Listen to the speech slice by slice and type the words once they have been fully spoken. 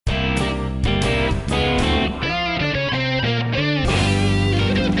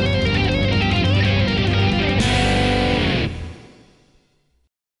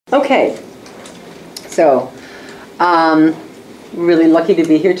Okay, so really lucky to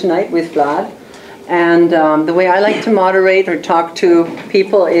be here tonight with Vlad. And the way I like to moderate or talk to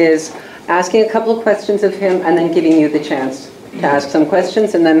people is asking a couple of questions of him and then giving you the chance to ask some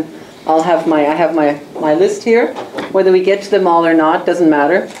questions. And then I have my list here. Whether we get to them all or not doesn't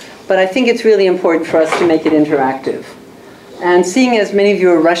matter. But I think it's really important for us to make it interactive. And seeing as many of you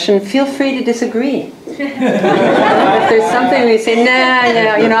are Russian, feel free to disagree. If there's something we say,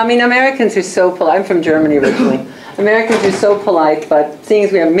 nah, you know, I mean, Americans are so polite. I'm from Germany originally. Americans are so polite, but seeing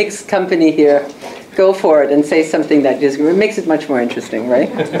as we have mixed company here, go for it and say something that just makes it much more interesting, right?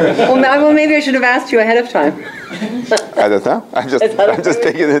 Well, maybe I should have asked you ahead of time. I don't know. I'm just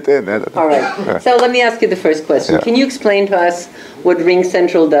taking it in. All right. So let me ask you the first question. Yeah. Can you explain to us what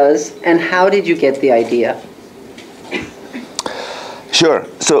RingCentral does and how did you get the idea? Sure.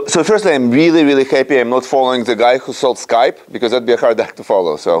 So firstly, I'm really happy I'm not following the guy who sold Skype, because that'd be a hard act to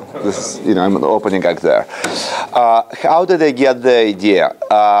follow. So this is, I'm an opening act there. How did I get the idea?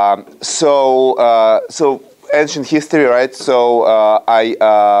 So ancient history, right? So I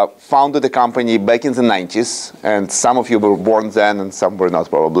founded the company back in the 90s, and some of you were born then and some were not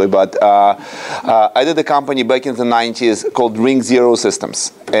probably, but I did a company back in the 90s called Ring Zero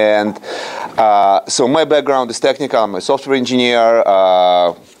Systems. And so my background is technical. I'm a software engineer.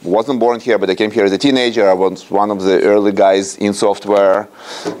 Wasn't born here, but I came here as a teenager. I was one of the early guys in software.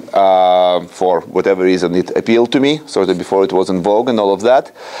 For whatever reason, it appealed to me, sort of before it was in vogue and all of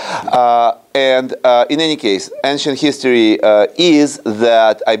that. And in any case, ancient history is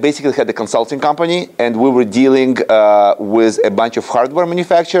that I basically had a consulting company, and we were dealing with a bunch of hardware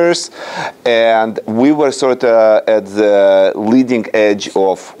manufacturers, and we were sort of at the leading edge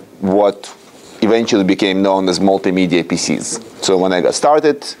of what eventually became known as multimedia PCs. So when I got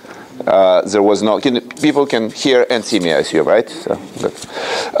started, there was no, people can hear and see me, I assume, right? So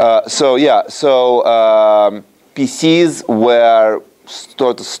PCs were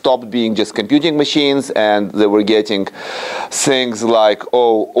sort of stopped being just computing machines, and they were getting things like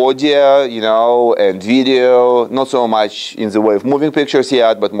audio, and video, not so much in the way of moving pictures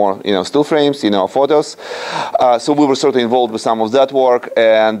yet, but more still frames, photos. So we were sort of involved with some of that work,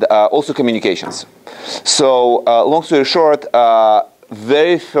 and also communications. So long story short,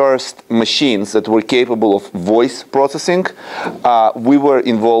 very first machines that were capable of voice processing, we were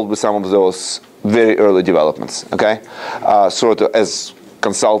involved with some of those very early developments, okay? Sort of as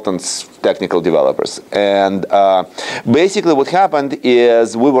consultants, technical developers. And basically what happened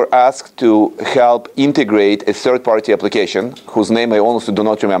is we were asked to help integrate a third-party application whose name I honestly do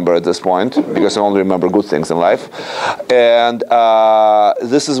not remember at this point, because I only remember good things in life. And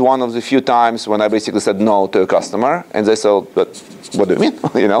this is one of the few times when I basically said no to a customer, and they said, but what do you mean?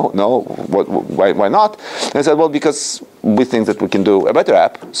 No, why not? And I said, well, because we think that we can do a better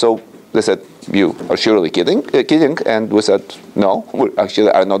app. So they said, you are surely kidding. And we said, no, we actually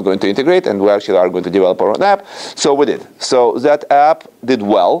are not going to integrate, and we actually are going to develop our own app. So we did. So that app did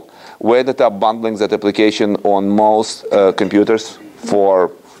well. We ended up bundling that application on most computers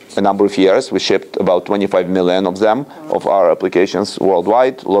for a number of years. We shipped about 25 million of them, of our applications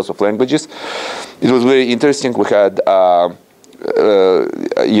worldwide, lots of languages. It was very interesting. We had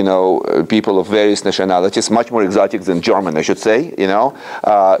people of various nationalities, much more exotic than German, I should say,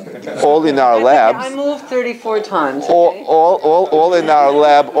 all in our labs. I moved 34 times. Okay? All in our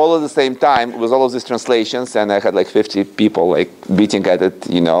lab, all at the same time, with all of these translations, and I had like 50 people like beating at it,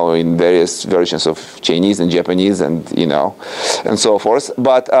 in various versions of Chinese and Japanese and, and so forth.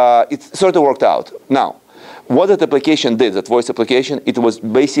 But it sort of worked out. Now, what that application did, that voice application, it was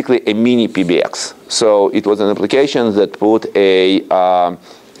basically a mini PBX. So it was an application that put an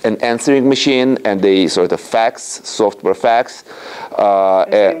answering machine and a sort of fax, software fax.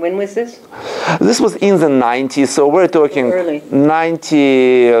 When was this? This was in the 90s, so we're talking early.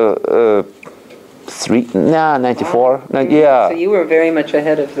 93, 94, yeah. So you were very much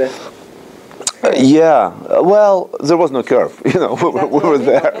ahead of the... Yeah, well, there was no curve, we were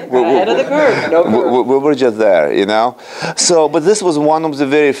there. Ahead of the curve, no curve. We were just there, So, but this was one of the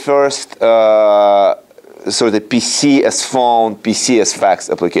very first sort of PC as phone, PC as fax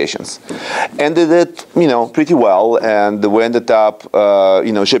applications. And they did, pretty well, and we ended up,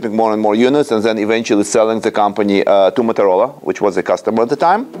 shipping more and more units, and then eventually selling the company to Motorola, which was a customer at the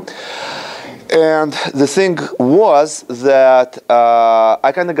time. And the thing was that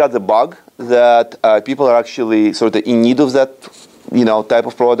I kind of got the bug that people are actually sort of in need of that, type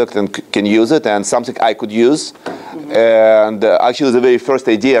of product and can use it, and something I could use. Mm-hmm. And actually the very first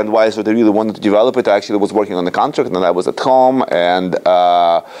idea and why I sort of really wanted to develop it, I actually was working on the contract, and I was at home, and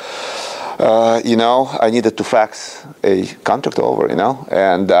I needed to fax a contract over,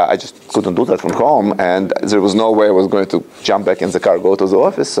 and I just couldn't do that from home, and there was no way I was going to jump back in the car, go to the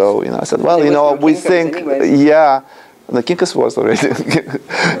office. So, I said, well, we think, yeah, the Kinkas was already,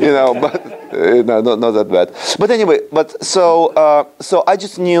 but no, not that bad. But anyway, so I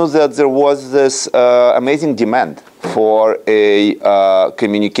just knew that there was this amazing demand for a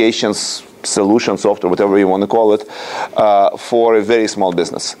communications solution, software, whatever you want to call it, for a very small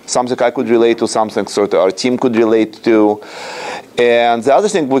business. Something I could relate to, something sort of our team could relate to. And the other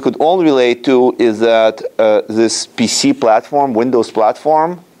thing we could all relate to is that this PC platform, Windows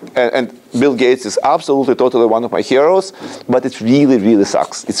platform, and Bill Gates is absolutely, totally one of my heroes, but it really, really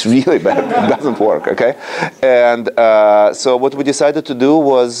sucks. It's really bad. It doesn't work, okay? And so what we decided to do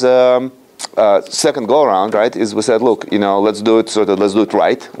was second go around, right, is we said, look, let's do it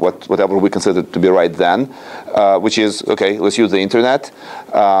right, whatever we considered to be right then, which is, okay, let's use the internet,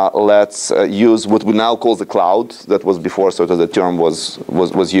 let's use what we now call the cloud. That was before sort of the term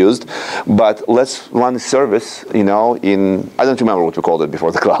was used, but let's run a service, I don't remember what we called it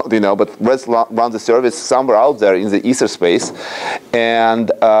before the cloud, but let's run the service somewhere out there in the ether space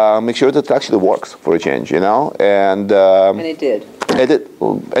and make sure that it actually works for a change, and it did. And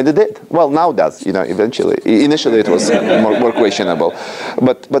it did. Well, now it does, eventually. Initially it was more questionable.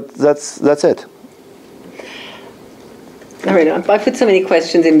 But that's it. All right, I put so many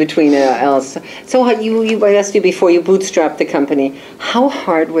questions in between, Alice. So I asked you before, you bootstrapped the company. How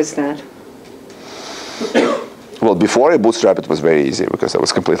hard was that? Well, before I bootstrapped, it was very easy because I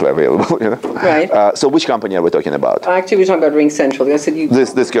was completely available, Right. So which company are we talking about? Actually, we're talking about RingCentral. I said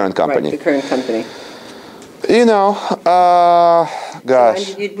This current company. Right, the current company. Gosh.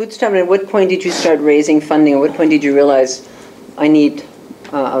 So, and you bootstrap, and at what point did you start raising funding? At what point did you realize I need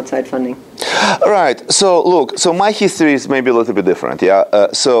outside funding? Right. So look, my history is maybe a little bit different. Yeah.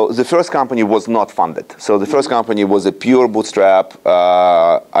 So the first company was not funded. So the first company was a pure bootstrap.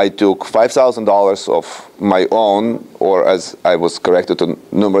 I took $5,000 of my own, or as I was corrected on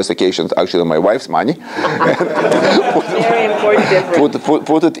numerous occasions, actually my wife's money. Very important difference.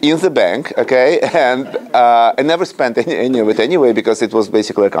 Put it in the bank, okay, and I never spent any of it anyway because it was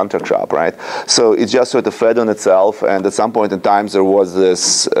basically a contract shop, right? So it just sort of fed on itself, and at some point in time there was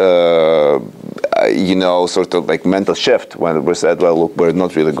this, sort of like mental shift when we said, well, look, we're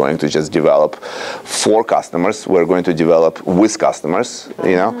not really going to just develop for customers, we're going to develop with customers,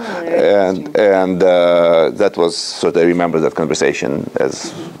 and that was sort of, I remember that conversation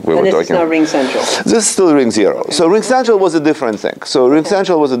as we were talking. And this is now RingCentral. This is still RingZero. Okay. So RingCentral was a different thing. So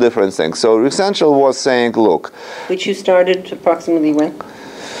RingCentral was saying, look. Which you started approximately when?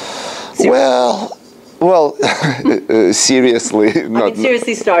 Well, seriously.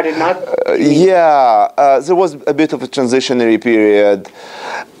 Seriously started, not... there was a bit of a transitionary period.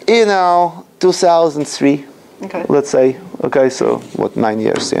 2003. Okay. Let's say, okay, so 9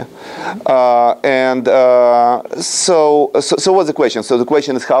 years, yeah. So what's the question? So the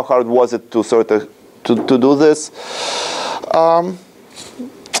question is, how hard was it to sort of to do this? I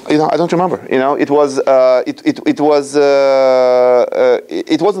don't remember. It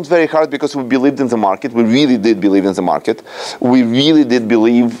wasn't very hard because we believed in the market. We really did believe in the market. We really did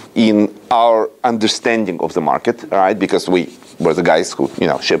believe in our understanding of the market, right? Because we were the guys who,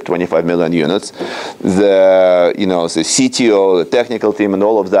 shipped 25 million units. The CTO, the technical team, and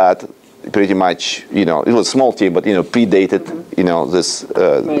all of that, pretty much, it was a small team, but predated, this,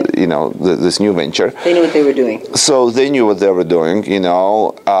 this new venture. They knew what they were doing. So they knew what they were doing.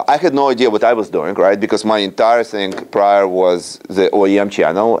 I had no idea what I was doing, right? Because my entire thing prior was the OEM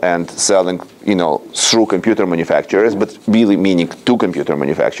channel and selling, through computer manufacturers, but really meaning to computer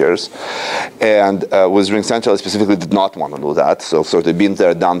manufacturers. And with RingCentral, I specifically did not want to do that. So sort of been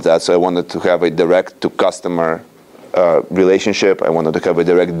there, done that. So I wanted to have a direct to customer relationship. I wanted to have a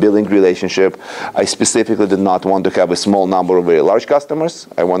direct billing relationship. I specifically did not want to have a small number of very large customers.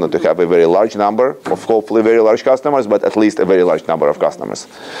 I wanted to have a very large number of hopefully very large customers, but at least a very large number of customers.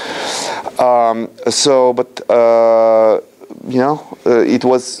 It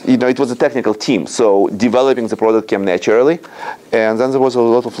was a technical team. So developing the product came naturally, and then there was a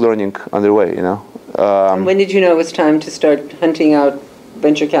lot of learning underway. And when did you know it was time to start hunting out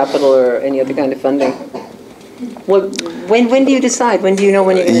venture capital or any other kind of funding? Well, when do you decide? When do you know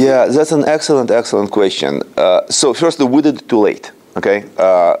when you're going to? Yeah, that's an excellent question. So first, we did it too late. Okay.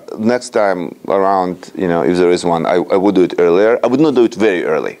 Next time around, if there is one, I would do it earlier. I would not do it very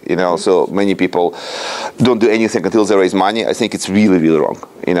early. So many people don't do anything until they raise money. I think it's really, really wrong.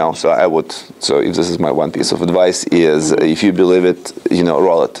 So I would. So if this is my one piece of advice is, if you believe it,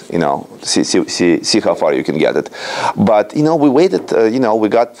 roll it. See how far you can get it. But we waited. We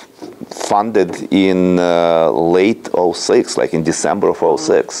got funded in late '06, like in December of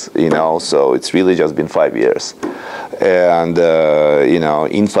 '06, so it's really just been 5 years. And,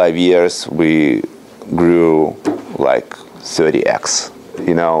 in 5 years, we grew like 30x,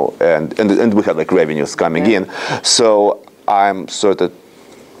 and we had like revenues coming in. So I'm sort of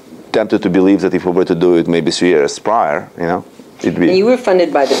tempted to believe that if we were to do it maybe 3 years prior, it'd be. And you were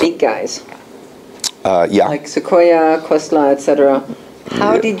funded by the big guys. Yeah. Like Sequoia, Khosla, etc.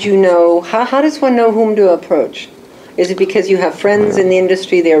 How did you know, how does one know whom to approach? Is it because you have friends in the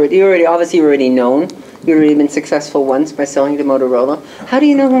industry? Obviously you're already known. You've already been successful once by selling to Motorola. How do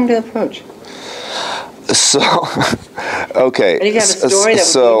you know whom to approach? So, okay. And if you have a story, that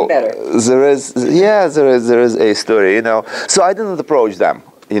would be even better. There is a story, So I didn't approach them,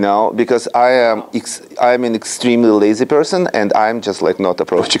 because I'm an extremely lazy person, and I'm just like not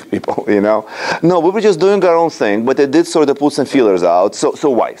approaching people, No, we were just doing our own thing, but I did sort of put some feelers out. So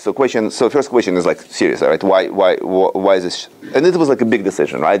why? So first question is like serious, right? Why is this? And it was like a big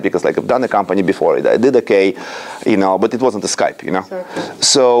decision, right? Because like I've done a company before, I did okay, but it wasn't a Skype, Exactly.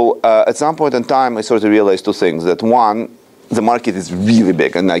 So at some point in time, I sort of realized two things. That one, the market is really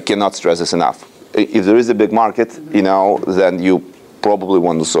big, and I cannot stress this enough. If there is a big market, then you probably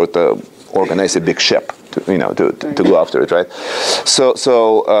want to sort of organize a big ship to go after it, right? So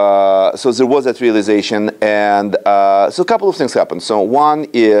there was that realization, and so a couple of things happened. So one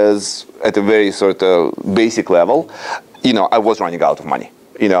is at a very sort of basic level, I was running out of money.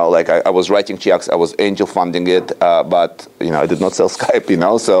 Like I was writing checks, I was angel funding it, but I did not sell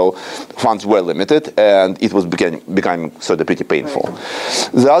Skype, so funds were limited, and it was becoming sort of pretty painful.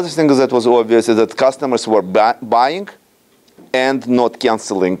 Right. The other thing that was obvious is that customers were buying and not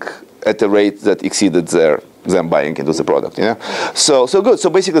canceling at a rate that exceeded them buying into the product, So good. So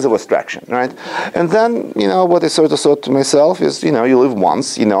basically there was traction, right? And then, what I sort of thought to myself is, you live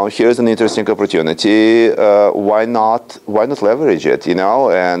once, here's an interesting opportunity. Why not leverage it,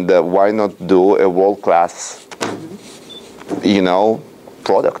 and why not do a world-class,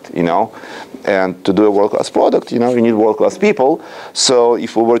 product, And to do a world-class product, you need world-class people. So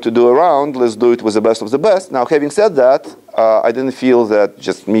if we were to do a round, let's do it with the best of the best. Now, having said that, I didn't feel that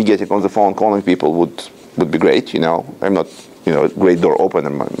just me getting on the phone calling people would be great. I'm not, a great door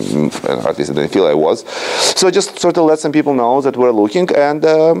opener, at least I didn't feel I was. So I just sort of let some people know that we're looking, and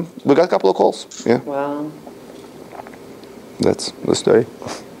we got a couple of calls. Yeah. Wow. That's the story.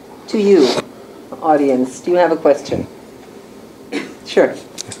 To you, audience, do you have a question? Sure.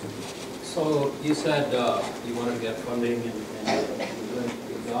 So you said you wanted to get funding, and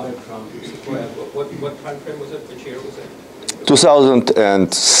you got it from Sequoia. What time frame was it? Which year was it?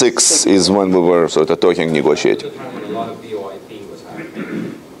 2006 is when we were sort of talking, negotiating. At the time when a lot of VoIP was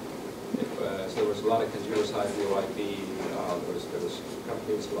happening. So there was a lot of consumer side VoIP. There was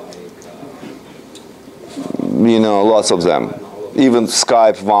companies like lots of them. Even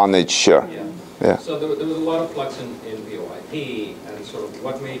Skype, Vonage, sure. Yeah. So there was a lot of flux in VoIP, and sort of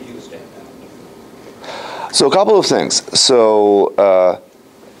what made you stand out? So a couple of things.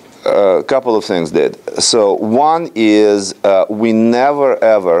 A couple of things did. So one is we never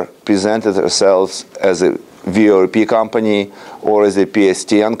ever presented ourselves as a VoIP company or as a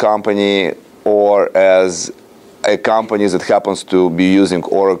PSTN company or as a company that happens to be using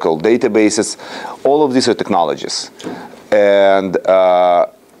Oracle databases. All of these are technologies. And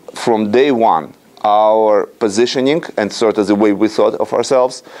from day one, our positioning and sort of the way we thought of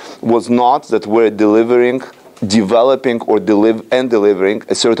ourselves was not that we're developing or delivering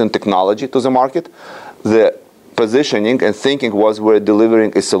a certain technology to the market. The positioning and thinking was we're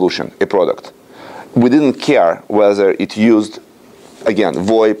delivering a solution, a product. We didn't care whether it used, again,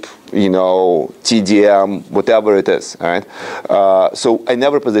 VoIP, TDM, whatever it is, all right? So I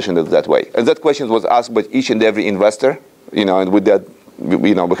never positioned it that way. And that question was asked by each and every investor, and with that,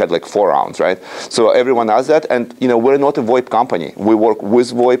 we had like 4 rounds, right? So everyone asked that, and we're not a VoIP company. We work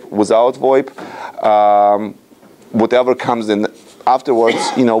with VoIP, without VoIP. Whatever comes in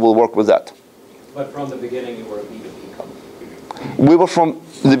afterwards, we'll work with that. But from the beginning, you were a B2B company. From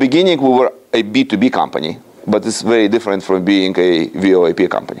the beginning, we were a B2B company, but it's very different from being a VoIP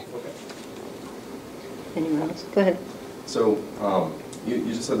company. Okay. Anyone else? Go ahead. So you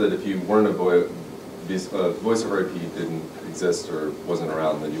just said that if you weren't a voice over IP didn't exist or wasn't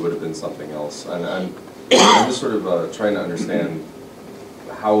around, then you would have been something else. And I'm just sort of trying to understand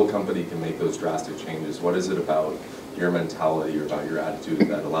how a company can make those drastic changes. What is it about your mentality or about your attitude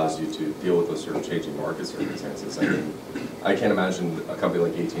that allows you to deal with those sort of changing market circumstances? I mean, I can't imagine a company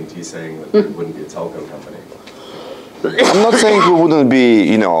like AT&T saying that it wouldn't be a telco company. I'm not saying we wouldn't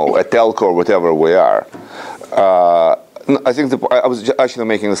be, a telco or whatever we are. no, I think I was actually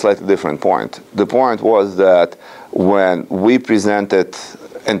making a slightly different point. The point was that when we presented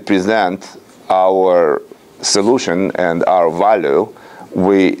and present our solution and our value,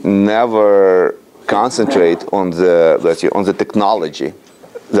 we never concentrate on the, let's say, on the technology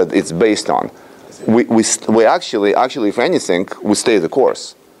that it's based on. We actually, if anything, we stay the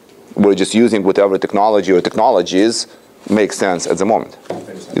course. We're just using whatever technology or technologies make sense at the moment.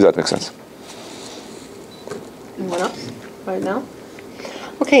 Does that make sense? Anyone else right now?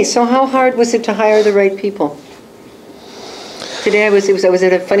 Okay, so how hard was it to hire the right people? Today I was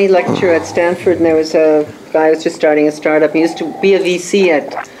at a funny lecture at Stanford, and there was a guy who was just starting a startup. He used to be a VC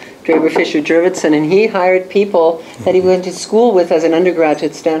at Draper Fisher Jurvetson, and he hired people that he went to school with as an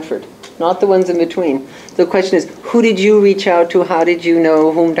undergraduate at Stanford, not the ones in between. So the question is, who did you reach out to? How did you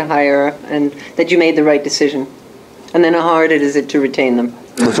know whom to hire, and that you made the right decision? And then how hard is it to retain them?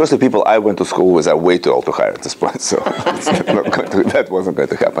 The first people I went to school with are way too old to hire at this point, so that wasn't going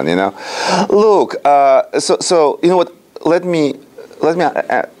to happen, you know. Look, so you know what? Let me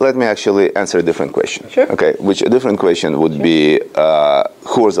actually answer a different question. Sure. Okay, which a different question would be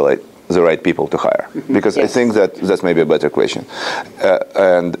who are the right people to hire? Because yes. I think that's maybe a better question,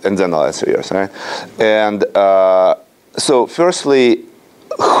 and then I'll answer yours. Right? And so, firstly,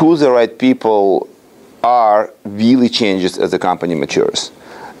 who the right people are really changes as the company matures.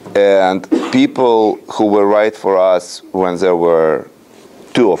 And people who were right for us when there were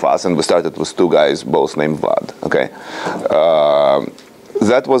two of us, and we started with two guys, both named Vlad, okay?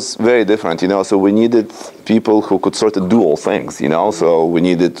 That was very different, you know, so we needed people who could sort of do all things, you know, so we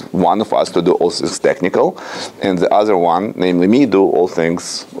needed one of us to do all things technical, and the other one, namely me, do all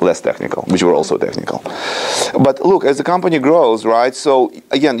things less technical, which were also technical. But look, as the company grows, right, so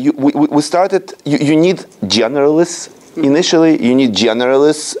again, we started, you need generalists. Initially, you need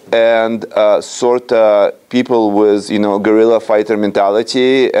generalists and sort of people with, you know, guerrilla fighter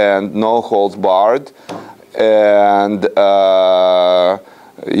mentality and no holds barred. And,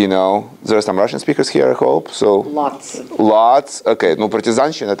 you know, there are some Russian speakers here, I hope. So Lots. Okay, no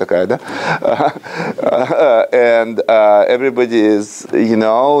партизанщина такая, да? And everybody is, you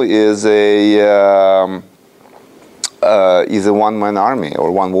know, is a one-man army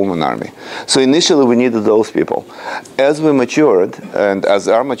or one-woman army. So initially we needed those people. As we matured and as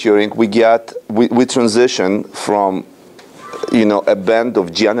are maturing, we transition from, you know, a band of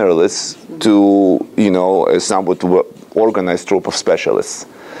generalists to, you know, a somewhat organized troop of specialists.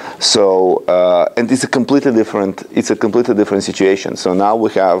 So and it's a completely different situation. So now we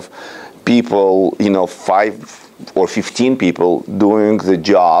have people, you know, 5 or 15 people doing the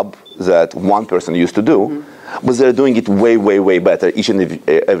job that one person used to do. But they're doing it way, way, way better, each and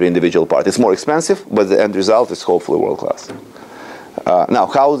every individual part. It's more expensive, but the end result is hopefully world-class. Now,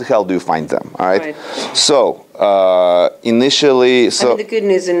 how the hell do you find them, all right? So, initially... I mean, the good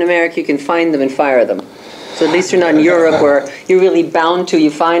news in America, you can find them and fire them. So at least you're not in Europe where you're really bound to, you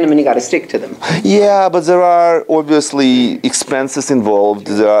find them and you got to stick to them. Yeah, but there are obviously expenses involved.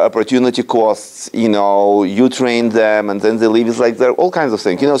 There are opportunity costs, you know, you train them and then they leave. It's like there are all kinds of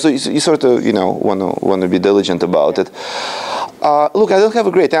things, you know, so you sort of, you know, want to be diligent about it. Look, I don't have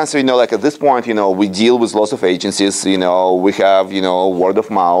a great answer, you know, like at this point, you know, we deal with lots of agencies, you know, we have, you know, word of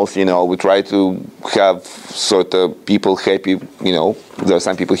mouth, you know, we try to have sort of people happy, you know, there are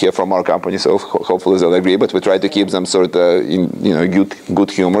some people here from our company, so hopefully they'll agree, but we try to keep them sort of in, you know,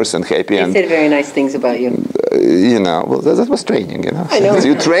 good humors and happy. They said very nice things about you. You know, well, that was training, you know. I know. So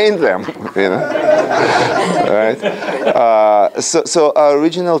you trained them, you know. Right? So our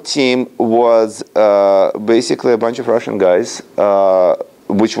original team was basically a bunch of Russian guys,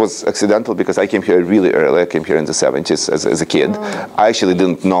 which was accidental because I came here really early. I came here in the 70s as a kid. Oh. I actually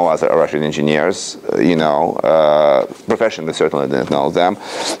didn't know other Russian engineers, you know, professionally certainly didn't know them.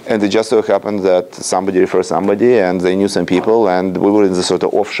 And it just so happened that somebody referred somebody and they knew some people and we were in the sort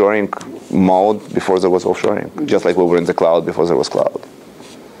of offshoring mode before there was offshoring, just like we were in the cloud before there was cloud.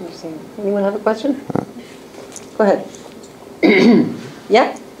 Interesting. Anyone have a question? Go ahead.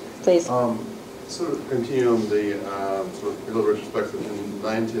 Yeah, please. Sort of continue on the sort of little retrospective. In the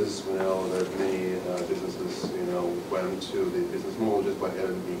 90s, you know, that many businesses, you know, went to the business model just by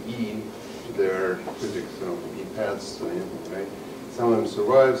adding the E to their critics, you know, E-pads to anything, right? Some of them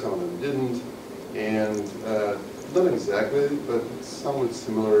survived, some of them didn't, and not exactly, but somewhat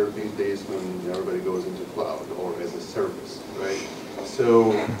similar these days when everybody goes into cloud or as a service, right?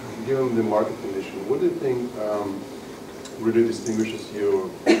 So, given the market condition, what do you think really distinguishes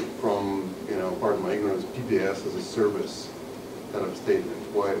you from, you know, pardon my ignorance, PBS as a service kind of statement?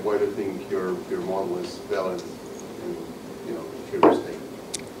 Why do you think your model is valid and, you know, your statement?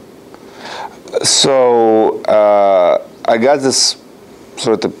 So I got this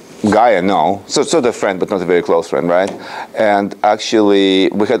sort of guy I know, sort of friend, but not a very close friend, right? And actually,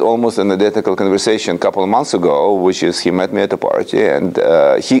 we had almost an identical conversation a couple of months ago, which is he met me at a party, and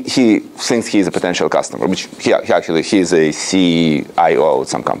he thinks he's a potential customer, which he's a CIO at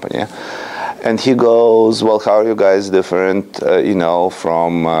some company. Yeah? And he goes, well, how are you guys different,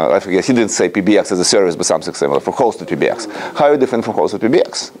 from, I forget, he didn't say PBX as a service, but something similar, for hosted PBX. How are you different from hosted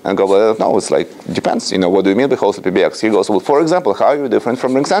PBX? And I go, well, I don't know, it's like, depends, what do you mean by hosted PBX? He goes, well, for example, how are you different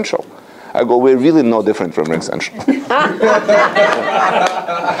from RingCentral? I go, we're really no different from RingCentral.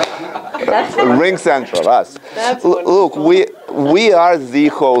 RingCentral, us. Look, we are the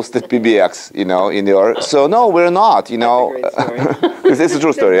hosted PBX, in your. So no, we're not. It's a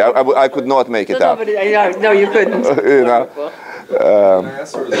true story. I could not make it up. No, you couldn't. Can I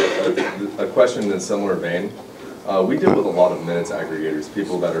ask sort of a question in a similar vein? We deal with a lot of minutes aggregators,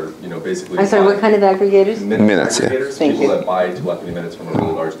 people that are, basically. I'm sorry, what kind of aggregators? Minutes, yeah. Aggregators, Thank people you. that buy telephony minutes from a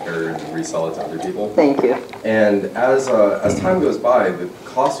really large carrier and resell it to other people. Thank you. And as time goes by, the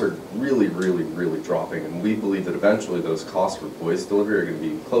costs are really, really, really dropping, and we believe that eventually those costs for voice delivery are going to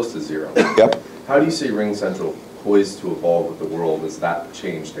be close to zero. Yep. How do you see RingCentral poised to evolve with the world as that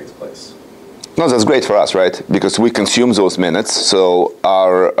change takes place? No, that's great for us, right? Because we consume those minutes, so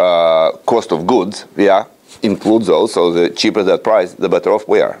our cost of goods, includes those. So the cheaper that price, the better off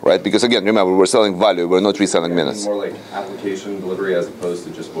we are, right? Because again, remember, we're selling value, we're not reselling minutes. More like application delivery as opposed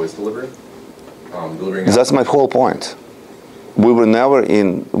to just voice delivery. That's my whole point. We were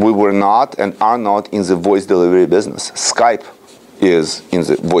not and are not in the voice delivery business. Skype is in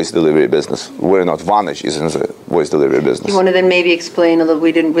the voice delivery business. We're not. Vanish is in the voice delivery business. You want to then maybe explain a little,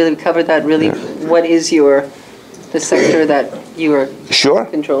 we didn't really cover that really, what is the sector that you are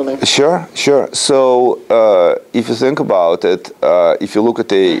controlling? Sure. So if you think about it, if you look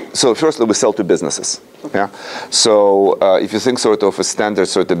at so firstly we sell to businesses. Okay. Yeah. So if you think sort of a standard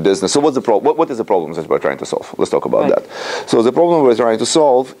sort of business, so what's the problem? What is the problem that we're trying to solve? Let's talk about that. So the problem we're trying to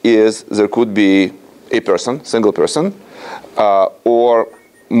solve is there could be a person, single person, or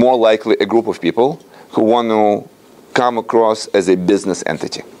more likely a group of people who want to come across as a business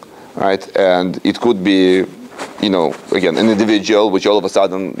entity, right? And it could be, again, an individual, which all of a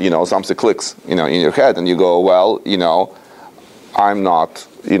sudden, something clicks, in your head, and you go, well, I'm not,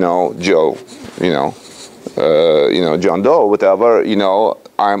 Joe, John Doe, whatever,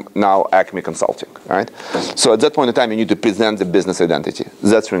 I'm now Acme Consulting, right? So at that point in time, you need to present the business identity.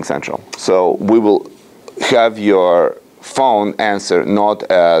 That's RingCentral. So we will have your phone answer not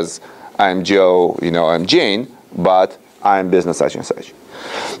as I'm Joe, I'm Jane, but I'm business such and such.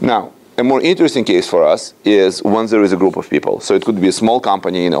 Now, a more interesting case for us is when there is a group of people. So it could be a small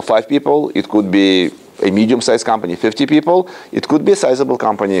company, 5 people. It could be a medium-sized company, 50 people. It could be a sizable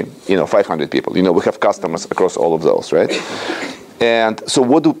company, 500 people. We have customers across all of those, right? And so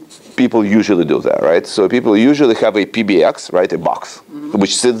what do people usually do there, right? So people usually have a PBX, right, a box,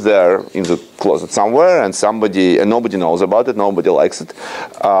 which sits there in the closet somewhere, and nobody knows about it, nobody likes it,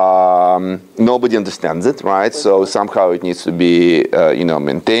 nobody understands it, right? So somehow it needs to be,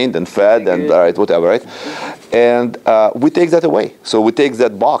 maintained and fed and whatever, right? And we take that away. So we take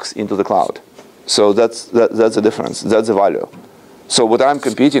that box into the cloud. So that's the difference. That's the value. So what I'm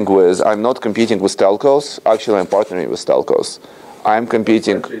competing with, I'm not competing with telcos. Actually, I'm partnering with telcos. I'm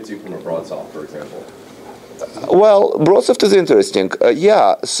competing. What differentiates you from a BroadSoft, for example? Well, BroadSoft is interesting.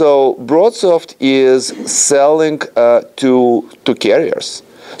 So BroadSoft is selling to carriers.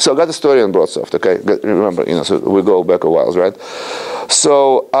 So I got a story on BroadSoft. Okay, remember, so we go back a while, right?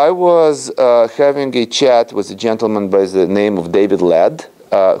 So I was having a chat with a gentleman by the name of David Ladd,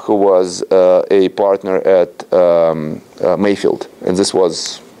 who was a partner at Mayfield, and this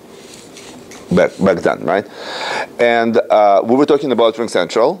was back then, right? And we were talking about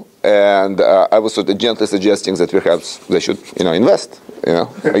RingCentral, and I was sort of gently suggesting that perhaps they should, invest.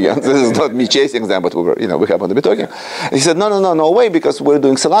 Again, this is not me chasing them, but we happen to be talking. And he said, no way, because we're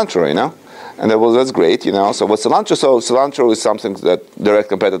doing cilantro, And I was, that's great, So what's cilantro? So cilantro is something that direct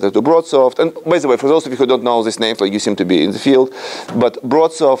competitor to BroadSoft. And by the way, for those of you who don't know these names, like you seem to be in the field, but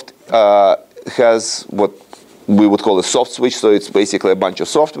BroadSoft has what we would call a soft switch. So it's basically a bunch of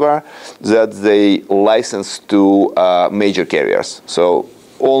software that they license to major carriers. So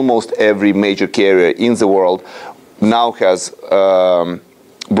almost every major carrier in the world now has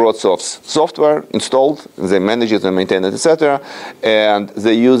BroadSoft's software installed, they manage it and maintain it, etc. And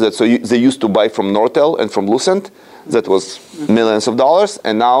they use it. So they used to buy from Nortel and from Lucent. That was millions of dollars,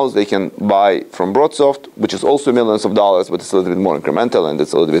 and now they can buy from BroadSoft, which is also millions of dollars, but it's a little bit more incremental and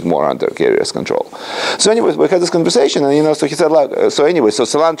it's a little bit more under carrier's control. So anyways, we had this conversation, and so he said, like, so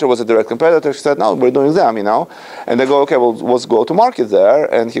Cilantro was a direct competitor. He said, no, we're doing them, and they go, okay, well, let's go to market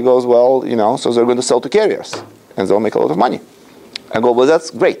there. And he goes, well, so they're going to sell to carriers, and they'll make a lot of money. I go, well,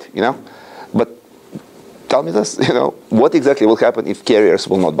 that's great, but tell me this, what exactly will happen if carriers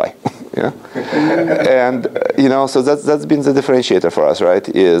will not buy? And so that's been the differentiator for us, right?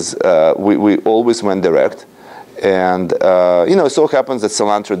 Is we always went direct, and it so happens that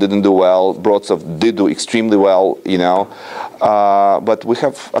Cilantro didn't do well, BroadSoft did do extremely well, but we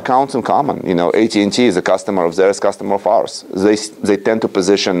have accounts in common. AT&T is a customer of theirs, customer of ours. They tend to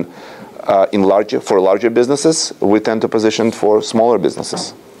position for larger businesses. We tend to position for smaller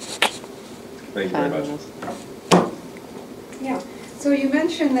businesses. Thank you very much. Yeah. So you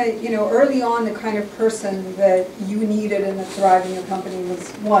mentioned that, early on the kind of person that you needed in a thriving company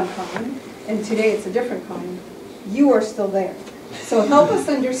was one kind, and today it's a different kind. You are still there. So help us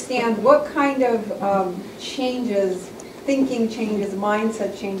understand what kind of changes, thinking changes,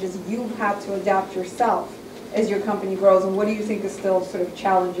 mindset changes you've had to adapt yourself as your company grows, and what do you think is still sort of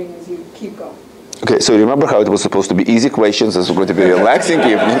challenging as you keep going? Okay, so remember how it was supposed to be easy questions, this was going to be a relaxing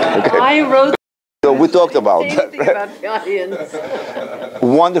evening? Okay. I wrote So we talked about that. about audience.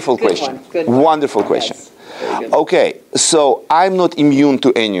 Wonderful Good question. one, good one. Wonderful question. Yes, very good. Okay, so I'm not immune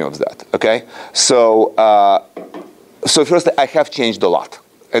to any of that. Okay, so first I have changed a lot,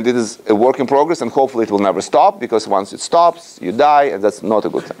 and it is a work in progress, and hopefully it will never stop, because once it stops, you die, and that's not a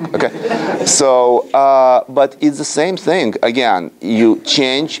good thing. Okay, so but it's the same thing. Again, you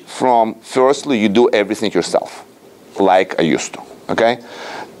change from firstly you do everything yourself, like I used to. Okay.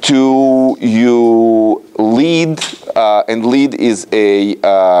 To you lead, and lead is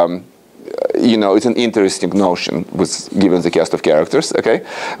it's an interesting notion given the cast of characters, okay?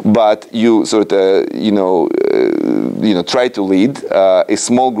 But you sort of, try to lead a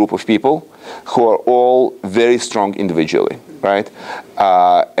small group of people who are all very strong individually, right?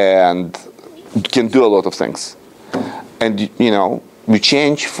 And can do a lot of things. And, you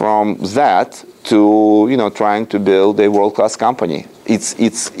change from that to trying to build a world-class company. It's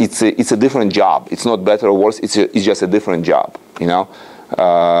a different job. It's not better or worse. It's just a different job.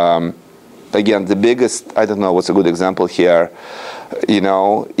 Again, the biggest, I don't know what's a good example here.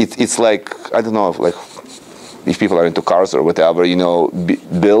 It's like, I don't know if people are into cars or whatever.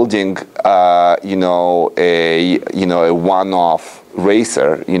 Building a one-off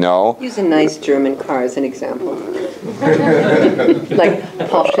racer. Use a nice German car as an example. Like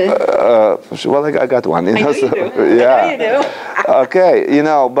Porsche. Well, I got one. I know you do. Yeah. I know you do. Okay,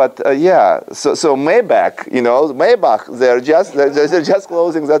 but yeah. So Maybach, Maybach, they're just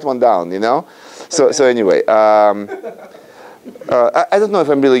closing that one down, So anyway, I don't know if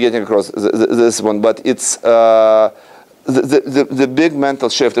I'm really getting across this one, but it's the big mental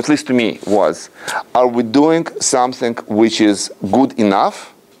shift, at least to me, was: are we doing something which is good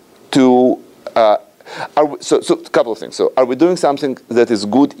enough to? So a couple of things. So are we doing something that is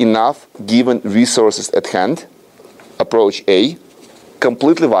good enough given resources at hand? Approach A,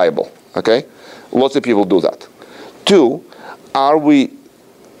 completely viable, okay? Lots of people do that. 2, are we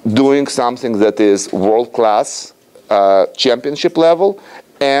doing something that is world-class, championship level,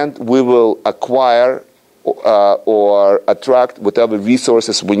 and we will acquire or attract whatever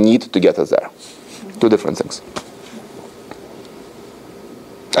resources we need to get us there? 2 different things.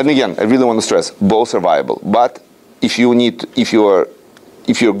 And again, I really want to stress, both are viable. But if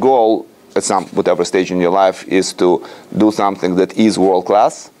your goal at whatever stage in your life is to do something that is world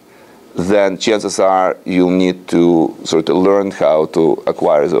class, then chances are you'll need to sort of learn how to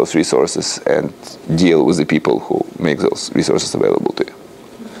acquire those resources and deal with the people who make those resources available to you.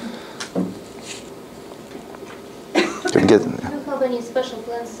 Do you have any special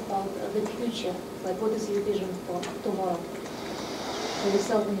plans about the future? Like, what is your vision for tomorrow? For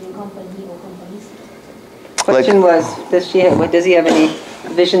yourself and your company or companies? Question was, does he have any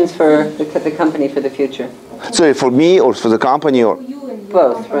visions for the company for the future? Sorry, for me or for the company or? For you and your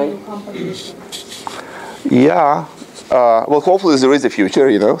Both, company, right? your company. Yeah. Well, hopefully there is a future,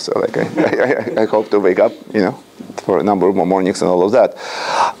 So like I hope to wake up, for a number of more mornings and all of that.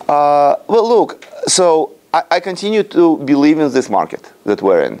 Well, look. So I continue to believe in this market that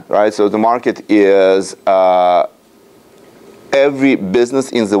we're in, right? So the market is every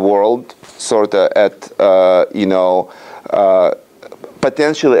business in the world sort of at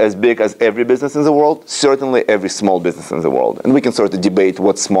potentially as big as every business in the world, certainly every small business in the world. And we can sort of debate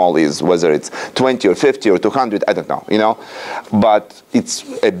what small is, whether it's 20 or 50 or 200, I don't know, But it's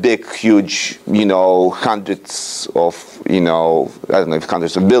a big, huge, hundreds of, I don't know if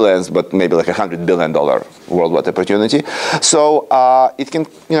hundreds of billions, but maybe like $100 billion worldwide opportunity. So it can,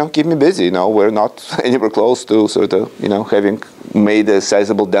 keep me busy. We're not anywhere close to sort of, having made a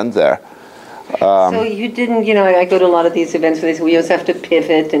sizable dent there. So you didn't, I go to a lot of these events where they say we also have to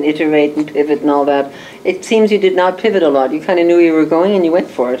pivot and iterate and pivot and all that. It seems you did not pivot a lot. You kind of knew where you were going and you went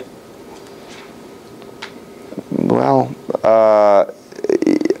for it. Well,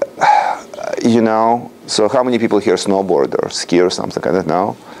 so how many people here snowboard or ski or something? I don't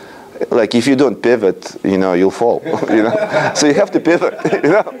know. Like if you don't pivot, you'll fall. So you have to pivot.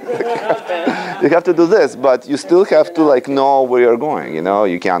 You have to do this, but you still have to know where you're going.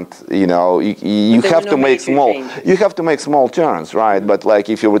 You can't. You have to make small. You have to make small turns, right? But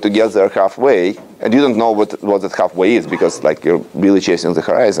if you were to get there halfway, and you don't know what that halfway is because you're really chasing the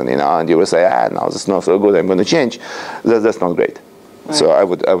horizon, and you will say, no, this is not so good. I'm going to change. That's not great. Right. So I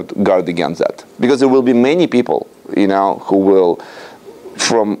would guard against that because there will be many people, who will,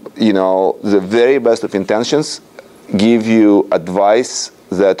 from the very best of intentions, give you advice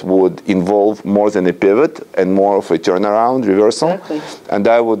that would involve more than a pivot and more of a turnaround, reversal. Exactly. And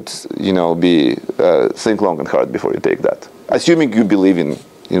I would, think long and hard before you take that, assuming you believe in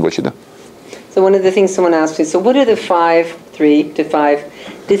what you do. So one of the things someone asked me, so what are the 3 to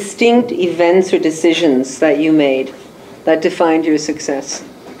 5 distinct events or decisions that you made that defined your success?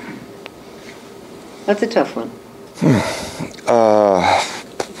 That's a tough one.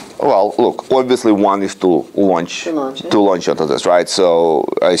 Well, look, obviously one is to launch onto this, right? So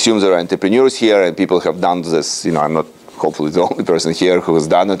I assume there are entrepreneurs here and people have done this. I'm not hopefully the only person here who has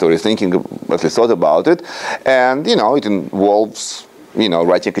done it or is thinking, at least thought about it. And, it involves,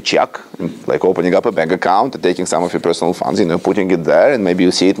 writing a check, like opening up a bank account and taking some of your personal funds, putting it there, and maybe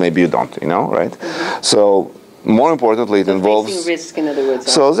you see it, maybe you don't, right? Mm-hmm. So more importantly, it involves facing risk, in other words.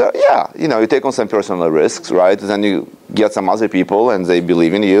 So you take on some personal risks, right? Then you get some other people, and they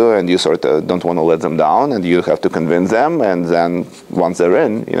believe in you, and you sort of don't want to let them down, and you have to convince them. And then once they're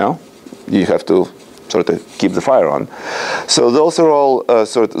in, you have to sort of keep the fire on. So those are all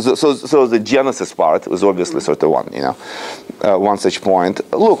so the genesis part was obviously sort of one such point.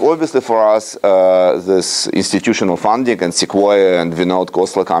 Look, obviously for us, this institutional funding and Sequoia and Vinod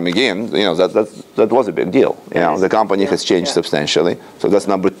Khosla coming in, that was a big deal. The company has changed substantially. So that's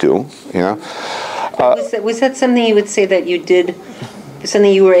number 2. Was that something you would say that you did?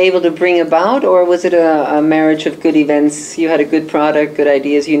 Something you were able to bring about, or was it a marriage of good events? You had a good product, good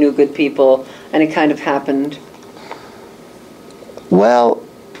ideas, you knew good people, and it kind of happened? Well,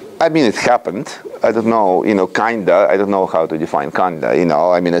 I mean, it happened. I don't know, kinda. I don't know how to define kinda.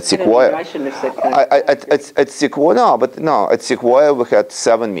 I mean, at Sequoia. I shouldn't have said kinda. At Sequoia, at Sequoia we had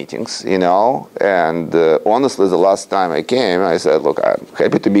 7 meetings, and honestly, the last time I came, I said, look, I'm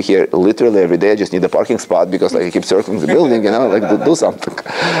happy to be here literally every day. I just need a parking spot because I keep circling the building, do something,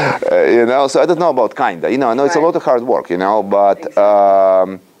 So I don't know about kinda. I know it's a lot of hard work,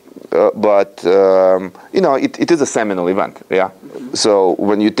 but it is a seminal event, yeah. So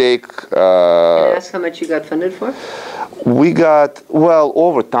when you take... Can I ask how much you got funded for? We got, well,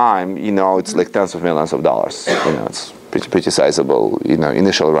 over time, it's like tens of millions of dollars. It's pretty sizable.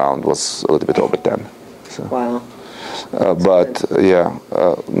 Initial round was a little bit over 10. So. Wow. But yeah,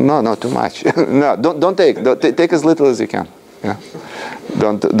 no, not too much. No, don't take as little as you can. Yeah.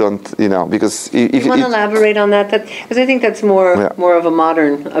 Don't because if you want to elaborate on that, because I think that's more of a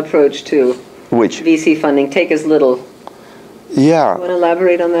modern approach to which VC funding. Take as little. Yeah. You want to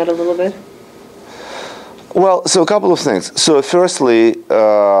elaborate on that a little bit? Well, so a couple of things. So firstly,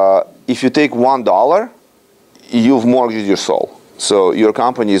 if you take $1, you've mortgaged your soul. So your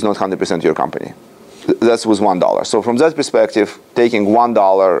company is not 100% your company. That's with $1. So from that perspective, taking $1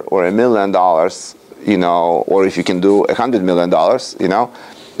 or $1 million, or if you can do $100 million,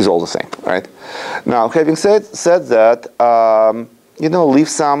 is all the same, right? Now, having said that, leave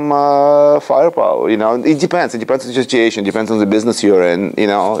some firepower. It depends. It depends on the situation. It depends on the business you're in.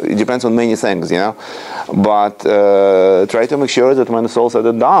 It depends on many things. But try to make sure that when it's all said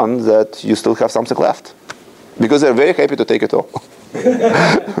and done, that you still have something left, because they're very happy to take it all.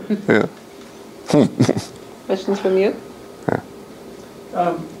 Yeah. Questions from you?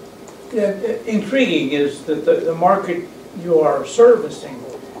 Yeah. Intriguing is that the market you are servicing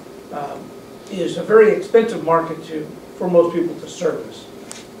is a very expensive market for most people to service,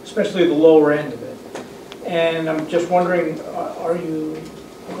 especially the lower end of it. And I'm just wondering, are you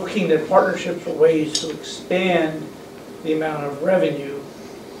looking at partnerships or ways to expand the amount of revenue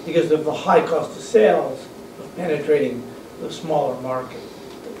because of the high cost of sales of penetrating the smaller market,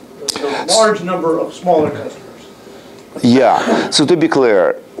 the large number of smaller customers. Yeah, so to be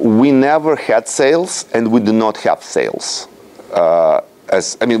clear, we never had sales and we do not have sales. We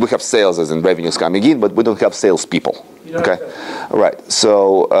have sales as in revenues coming in, but we don't have salespeople. Okay, right.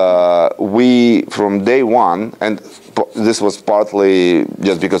 So we, from day one, and this was partly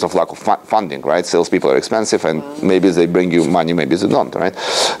just because of lack of funding, right? Salespeople are expensive, and maybe they bring you money, maybe they don't, right?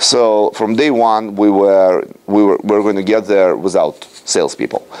 So from day one, we were going to get there without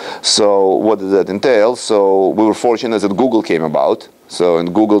salespeople. So what did that entail? So we were fortunate that Google came about. So,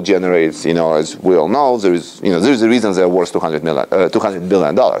 and Google generates, as we all know, there's a reason they're worth $200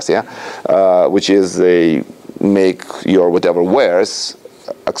 billion, yeah, which is they make your whatever wares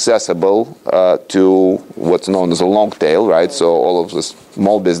accessible to what's known as a long tail, right? So all of the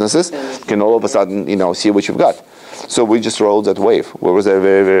small businesses can all of a sudden, see what you've got. So we just rode that wave. We were there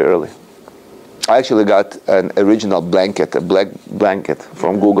very, very early. I actually got an original blanket, a black blanket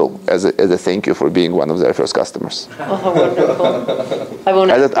from Google as a thank you for being one of their first customers. Oh,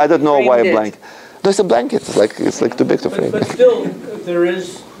 wonderful. I don't know why a blanket. No, it's a blanket. It's like too big to frame. But still, there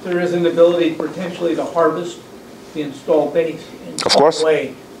is an ability potentially to harvest the installed base in some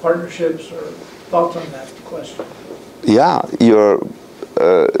way. Partnerships or thoughts on that question? Yeah,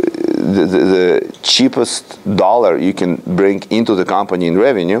 the cheapest dollar you can bring into the company in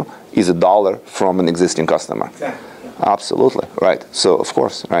revenue is $1 from an existing customer. Exactly. Yeah. Absolutely, right. So of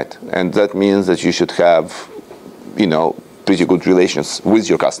course, right. And that means that you should have, pretty good relations with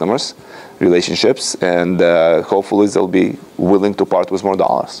your customers, relationships, and hopefully they'll be willing to part with more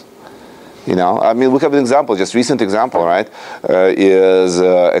dollars. We have an example, just recent example, right, is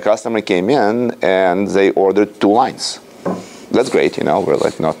a customer came in and they ordered 2 lines. That's great, we're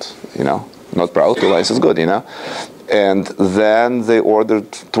like not proud, 2 lines is good, And then they ordered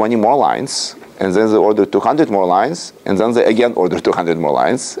 20 more lines, and then they ordered 200 more lines, and then they again ordered 200 more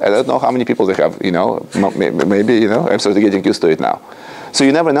lines. I don't know how many people they have, maybe, I'm sort of getting used to it now. So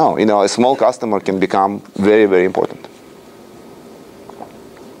you never know, a small customer can become very, very important.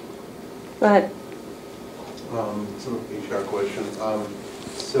 Go ahead. Some HR question.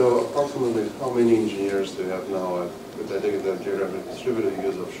 So approximately how many engineers do you have now I think the geographic distributed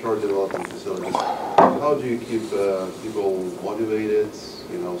use of short development facilities? How do you keep people motivated,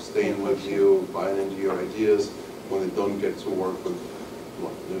 staying with you, buying into your ideas when they don't get to work with,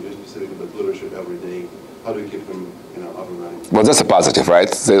 specifically with leadership every day? How do you keep them, up and running? Well, that's a positive,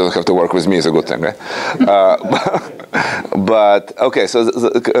 right? They don't have to work with me is a good thing, right? But okay, so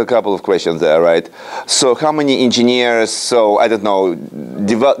a couple of questions there, right? So how many engineers? So I don't know,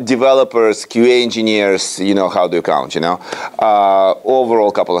 developers, QA engineers. How do you count? Overall,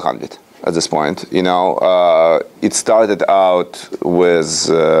 a couple of hundred at this point. It started out with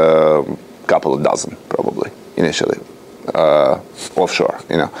a couple of dozen, probably initially, offshore.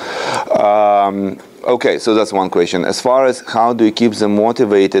 Okay, so that's one question. As far as how do you keep them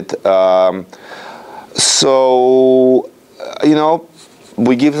motivated,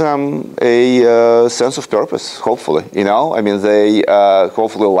 we give them a sense of purpose, hopefully, they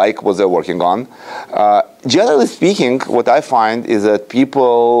hopefully like what they're working on. Generally speaking, what I find is that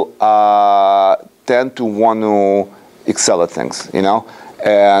people tend to want to excel at things,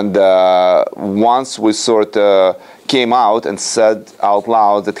 and once we sort of came out and said out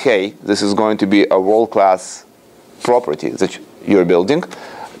loud that, hey, this is going to be a world-class property that you're building,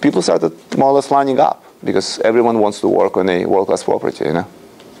 people started more or less lining up because everyone wants to work on a world-class property,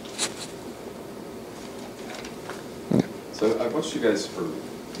 So I've watched you guys for,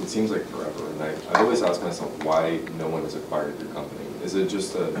 it seems like forever, and I always ask myself why no one has acquired your company. Is it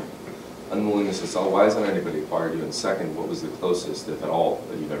just an unwillingness to sell? Why hasn't anybody acquired you? And second, what was the closest, if at all,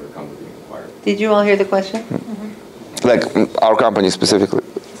 that you've ever come to being acquired? Did you all hear the question? Like our company specifically.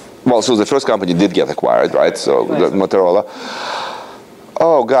 Well, so the first company did get acquired, right? So Motorola.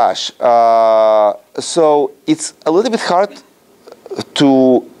 Oh gosh. So it's a little bit hard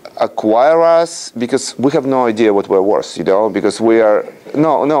to acquire us because we have no idea what we're worth, because we are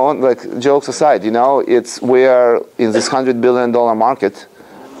like jokes aside, we are in this $100 billion market,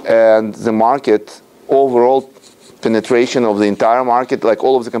 and the market overall penetration of the entire market, like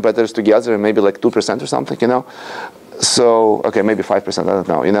all of the competitors together, maybe like 2% or something, So, okay, maybe 5%, I don't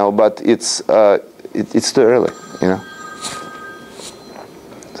know, but it's too early,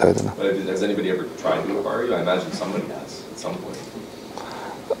 So I don't know. But has anybody ever tried to acquire you? I imagine somebody has at some point.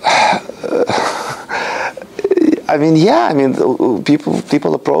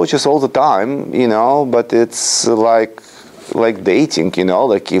 People approach us all the time, but it's like dating,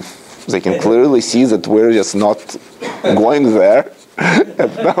 like if they can clearly see that we're just not going there,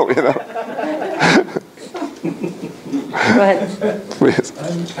 And now, you know. Go ahead. Please.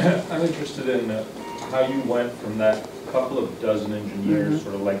 I'm interested in how you went from that couple of dozen engineers,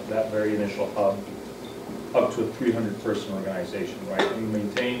 sort of like that very initial hub, up to a 300-person organization, right? And you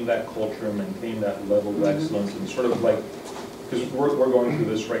maintain that culture and maintain that level of excellence, and sort of like, because we're going through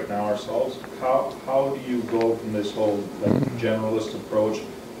this right now ourselves, how do you go from this whole like generalist approach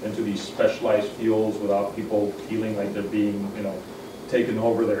into these specialized fields without people feeling like they're being, you know, taken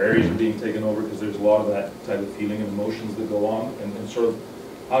over, their areas are being taken over, because there's a lot of that type of feeling and emotions that go on, and sort of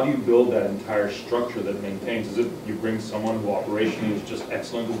how do you build that entire structure that maintains? Is it you bring someone who operationally is just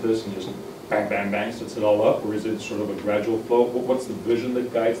excellent at this and just bang, bang, bang, sets it all up, or is it sort of a gradual flow? What's the vision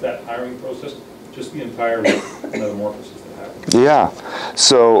that guides that hiring process? Just the entire metamorphosis that happens. Yeah.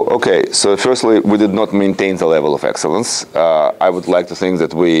 So, okay. So firstly, we did not maintain the level of excellence. I would like to think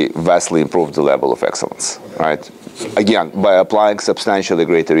that we vastly improved the level of excellence, right? Again, by applying substantially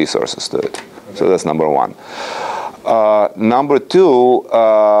greater resources to it. Okay. So that's number one. Number two,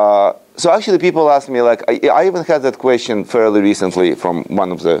 so actually people ask me, like, I even had that question fairly recently from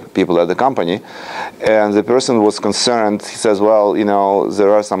one of the people at the company, and the person was concerned. He says, well, you know,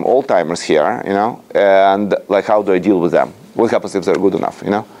 there are some old-timers here, you know, and like, how do I deal with them? What happens if they're good enough, you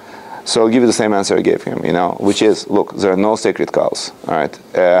know? So I'll give you the same answer I gave him, you know, which is, look, there are no sacred cows, all right?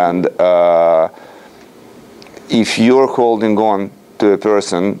 And if you're holding on to a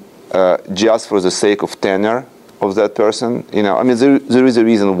person just for the sake of tenure of that person, you know, I mean, there is a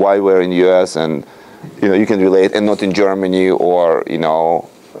reason why we're in the U.S. and, you know, you can relate, and not in Germany or, you know,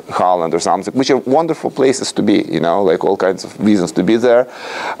 Holland or something, which are wonderful places to be, you know, like all kinds of reasons to be there.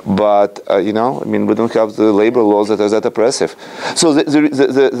 But, you know, I mean, we don't have the labor laws that are that oppressive. So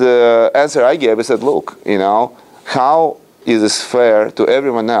the answer I gave is that, look, you know, how is this fair to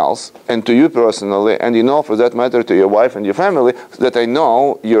everyone else and to you personally, and, you know, for that matter, to your wife and your family, that I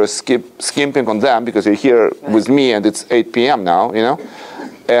know you're skimping on them because you're here with me and it's 8 p.m. now, you know?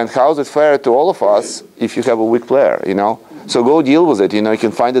 And how is it fair to all of us if you have a weak player, you know? So go deal with it, you know, you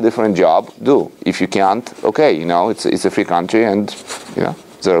can find a different job, do. If you can't, okay, you know, it's a free country, and, you know,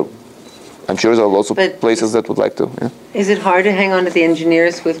 I'm sure there are lots of places that would like to, yeah. Is it hard to hang on to the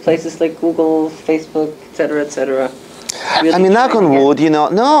engineers with places like Google, Facebook, et cetera, et cetera? Really, I mean, knock on wood, you know.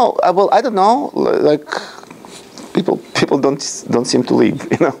 No, well, I don't know. Like, people don't seem to leave,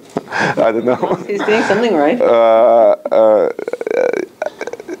 you know. I don't know. He's doing something right.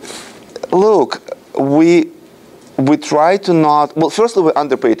 Look, we try to not. Well, firstly, we're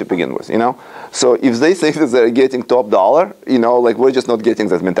underpaid to begin with, you know. So if they think that they're getting top dollar, you know, like, we're just not getting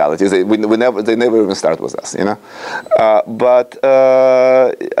that mentality. They never even start with us, you know. But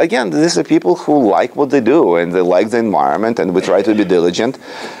again, these are people who like what they do and they like the environment, and we try to be diligent.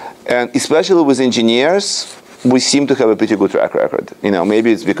 And especially with engineers, we seem to have a pretty good track record. You know,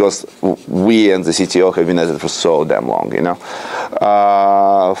 maybe it's because we and the CTO have been at it for so damn long, you know.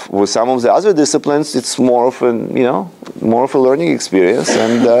 With some of the other disciplines, it's more of a learning experience,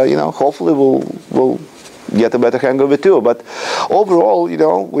 and you know, hopefully we'll get a better hang of it too. But overall, you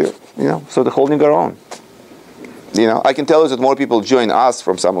know, we're, you know, sort of holding our own. You know, I can tell you that more people join us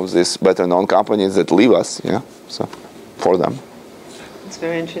from some of these better-known companies that leave us, you know, so for them. It's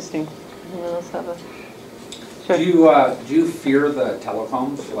very interesting. Anyone else have a? Sure. Do you fear the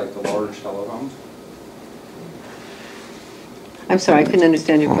telecoms, like the large telecoms? I'm sorry, I couldn't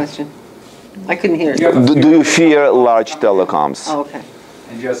understand your question. I couldn't hear it. Do you fear large telecoms? Oh, okay.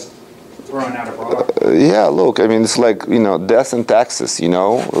 And just throwing out a product? Yeah, look, I mean, it's like, you know, death and taxes, you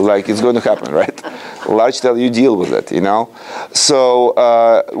know, like, it's going to happen, right? Large tel, you deal with it, you know. So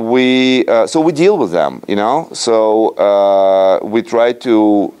we deal with them, you know. So we try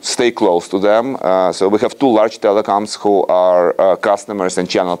to stay close to them. So we have two large telecoms who are customers and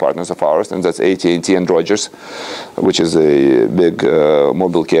channel partners of ours, and that's AT&T and Rogers, which is a big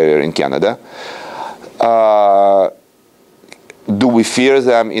mobile carrier in Canada. Do we fear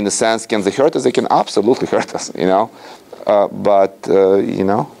them in the sense, can they hurt us? They can absolutely hurt us, you know. But, you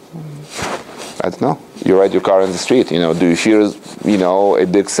know, I don't know. You ride your car in the street, you know. Do you fear, you know, a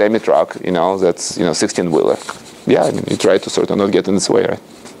big semi-truck, you know, that's, you know, 16-wheeler? Yeah, I mean, you try to sort of not get in its way, right?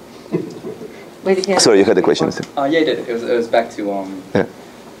 Wait, sorry, you had a question. Yeah, I did. It was back to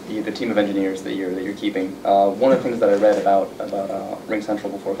the team of engineers that you're keeping. One of the things that I read about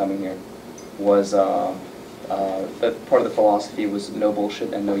RingCentral before coming here was that part of the philosophy was no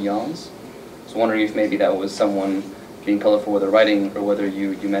bullshit and no yawns. So wondering if maybe that was someone being colorful with the writing, or whether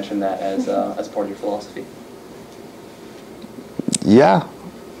you mentioned that as part of your philosophy. Yeah,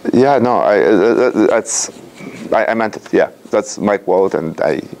 no, I meant it. Yeah, that's my quote, and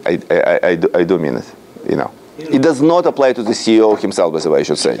I do mean it. You know. It does not apply to the CEO himself, by the way, I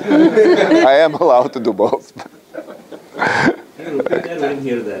should say. I am allowed to do both. I didn't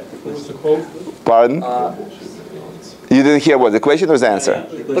hear that. What's the quote? Pardon? You didn't hear what, the question or the answer?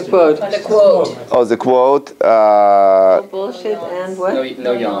 The quote. The quote. Oh, the quote. No bullshit and what?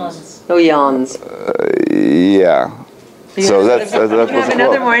 No yawns. No yawns. Yeah. Do you So have, that's do you the have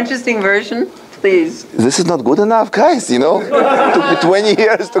another quote. more interesting version? Please. This is not good enough, guys, you know? It took me 20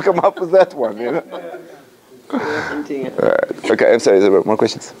 years to come up with that one, you know? Okay, I'm sorry, there were more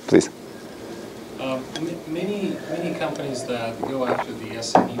questions, please. Many companies that go after the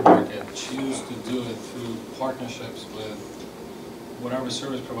SME market choose to do it through partnerships with whatever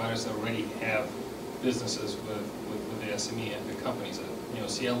service providers that already have businesses with the SME and the companies.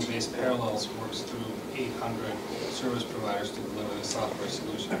 Seattle-based Parallels works through 800 service providers to deliver the software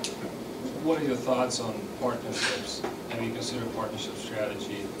solution. What are your thoughts on partnerships? Have you considered partnership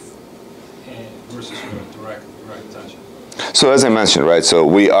strategy versus your direct touch? So as I mentioned, right, so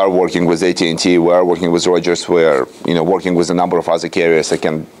we are working with AT&T, we are working with Rogers, we are, working with a number of other carriers I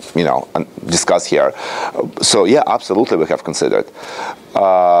can, discuss here. So yeah, absolutely we have considered.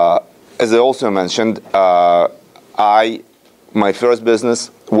 As I also mentioned, my first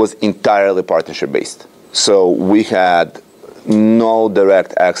business was entirely partnership based. So we had no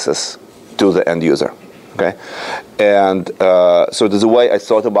direct access to the end user, okay? And so the way I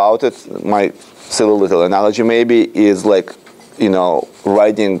thought about it, my silly little analogy maybe is like,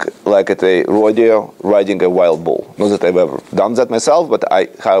 riding like at a rodeo, riding a wild bull. Not that I've ever done that myself, but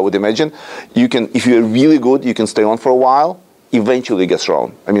how I would imagine, if you're really good, you can stay on for a while, eventually get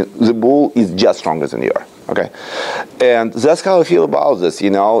thrown. I mean, the bull is just stronger than you are, okay? And that's how I feel about this,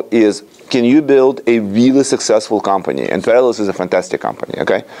 is can you build a really successful company? And Parallels is a fantastic company,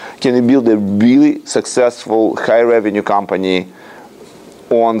 okay? Can you build a really successful, high revenue company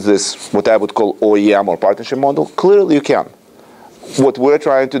on this, what I would call OEM or partnership model? Clearly you can. What we're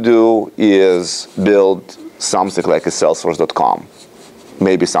trying to do is build something like a Salesforce.com.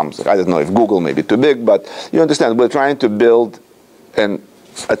 Maybe something, I don't know if Google may be too big, but you understand, we're trying to build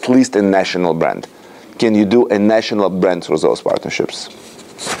at least a national brand. Can you do a national brand through those partnerships?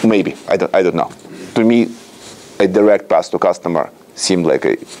 Maybe, I don't know. To me, a direct path to customer seemed like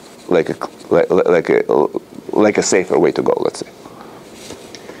a safer way to go, let's say.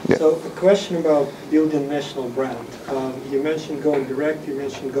 Yeah. So a question about building national brand. You mentioned going direct, you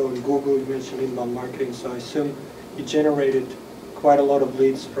mentioned going Google, you mentioned inbound marketing, so I assume you generated quite a lot of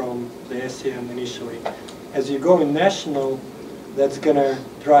leads from the SEM initially. As you go in national, that's going to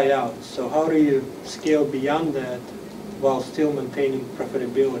dry out. So how do you scale beyond that while still maintaining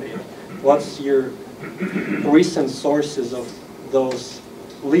profitability? What's your recent sources of those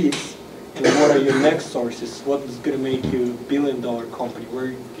leads? And what are your next sources? What is going to make you a billion-dollar company? Where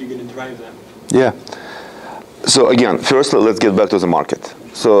are you going to drive them? Yeah. So again, first let's get back to the market.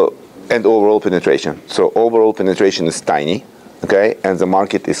 And overall penetration. So overall penetration is tiny, okay, and the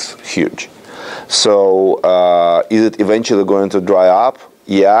market is huge. So is it eventually going to dry up?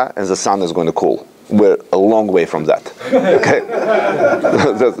 Yeah, and the sun is going to cool. We're a long way from that. Okay,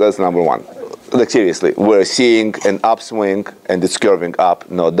 that's number one. Like seriously, we're seeing an upswing and it's curving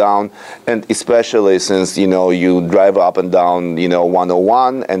up, not down. And especially since, you drive up and down,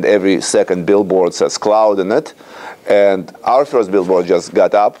 101 and every second billboard says cloud in it. And our first billboard just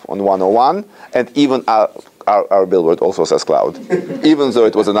got up on 101 and even our billboard also says cloud. Even though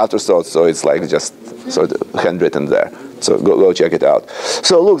it was an afterthought, so it's like just sort of handwritten there. So go check it out.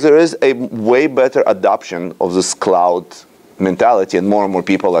 So look, there is a way better adoption of this cloud mentality, and more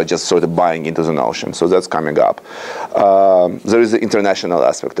people are just sort of buying into the notion. So that's coming up. There is the international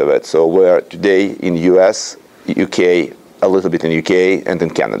aspect of it. So we're today in US, UK, a little bit in UK, and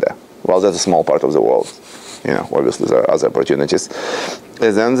in Canada. Well, that's a small part of the world. Obviously there are other opportunities.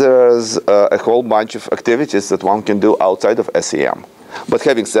 And then there's a whole bunch of activities that one can do outside of SEM. But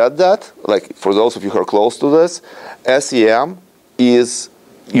having said that, like for those of you who are close to this, SEM is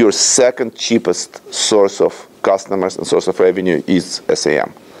your second cheapest source of customers and source of revenue is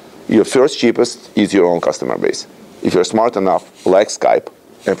SEM. Your first cheapest is your own customer base. If you're smart enough, like Skype,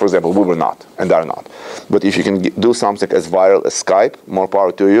 and for example, we were not and are not. But if you can do something as viral as Skype, more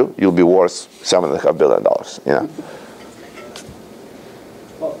power to you, you'll be worth $7.5 billion.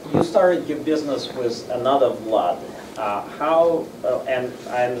 Well, you started your business with another Vlad. And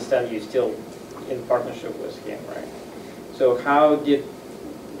I understand you're still in partnership with him, right? So how did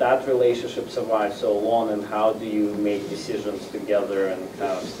that relationship survive so long, and how do you make decisions together and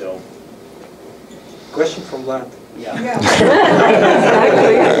kind of still? Question from Vlad. Yeah.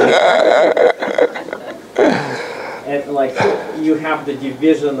 Exactly. And like you have the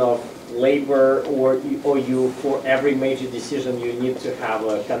division of labor, or you for every major decision you need to have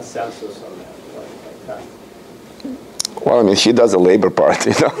a consensus on that, like that? Well, I mean, he does the labor part,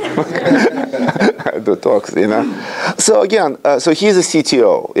 you know. I do talks, you know. So again, so he's a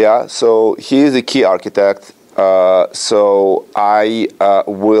CTO, yeah. So he is a key architect. So I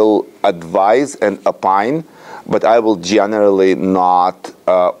will advise and opine, but I will generally not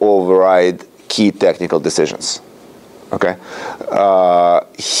override key technical decisions. Okay. I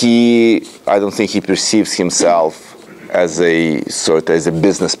don't think he perceives himself as a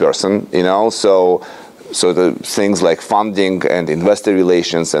business person, you know. So the things like funding and investor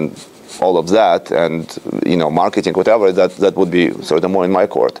relations and all of that, and you know, marketing, whatever, that would be sort of more in my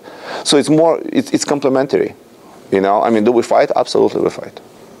court. So it's complementary, you know. I mean, do we fight? Absolutely, we fight.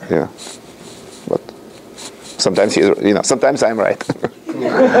 Yeah, but sometimes sometimes I'm right.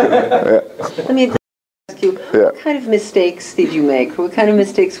 Yeah. Let me ask you, what kind of mistakes did you make? What kind of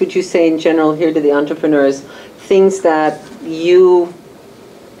mistakes would you say in general here to the entrepreneurs? Things that you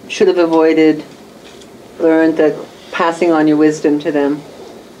should have avoided, learned, that passing on your wisdom to them?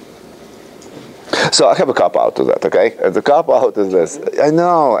 So I have a cop-out to that, okay? The cop-out is this. I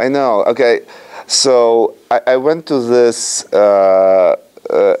know, okay. So I went to this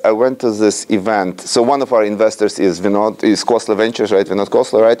event. So one of our investors is Khosla Ventures, right? Vinod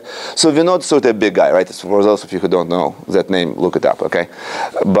Khosla, right? So Vinod's sort of a big guy, right? For those of you who don't know that name, look it up, okay?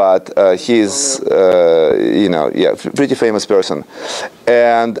 But he's, pretty famous person.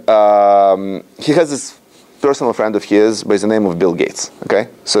 And he has this personal friend of his by the name of Bill Gates, okay?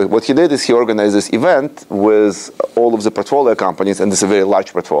 So what he did is he organized this event with all of the portfolio companies, and it's a very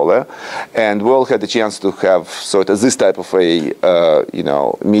large portfolio, and we all had the chance to have sort of this type of a,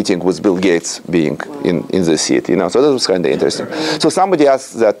 meeting with Bill Gates being in the seat, you know, so that was kind of interesting. So somebody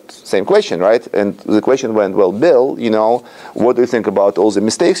asked that same question, right? And the question went, well, Bill, you know, what do you think about all the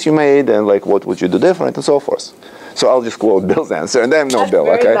mistakes you made, and like, what would you do different, and so forth? So I'll just quote Bill's answer, and I know Bill,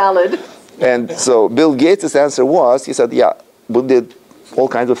 okay? Very valid. And so Bill Gates' answer was, he said, yeah, we did all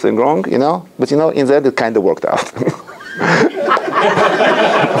kinds of things wrong, you know, but you know, in the end it kind of worked out.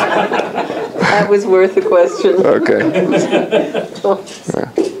 That was worth a question. Okay.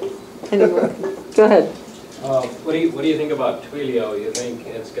 Anyway, go ahead. What do you think about Twilio? You think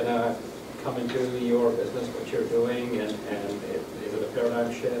it's going to come into your business, what you're doing, and is it a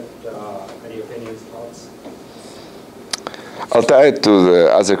paradigm shift? Any opinions, thoughts? I'll tie it to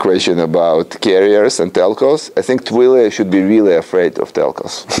the other question about carriers and telcos. I think Twilio should be really afraid of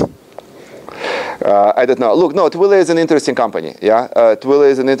telcos. I don't know. Look, no, Twilio is an interesting company. Yeah, Twilio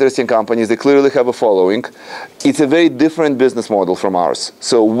is an interesting company. They clearly have a following. It's a very different business model from ours.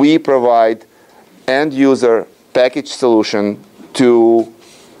 So we provide end-user package solution to,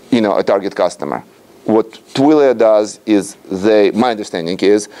 a target customer. What Twilio does is my understanding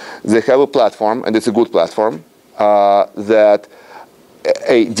is they have a platform, and it's a good platform, that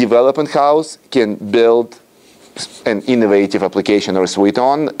a development house can build an innovative application or suite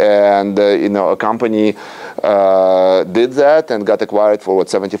on, and a company did that and got acquired for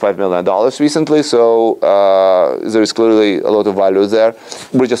 $75 million recently. So there is clearly a lot of value there.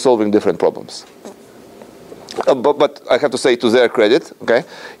 We're just solving different problems. But I have to say, to their credit, okay,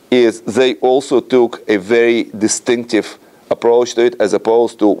 is they also took a very distinctive approach to it, as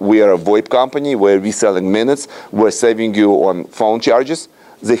opposed to we are a VoIP company, we're reselling minutes, we're saving you on phone charges.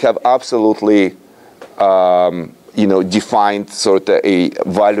 They have absolutely, defined sort of a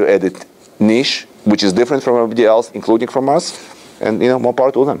value-added niche, which is different from everybody else, including from us, and more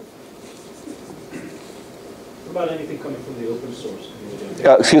power to them. What about anything coming from the open source community?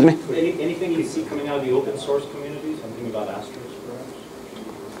 Excuse me? Anything you see coming out of the open source community? Something about Asterisk,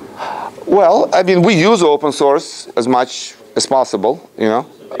 perhaps? Well, I mean, we use open source as much as possible,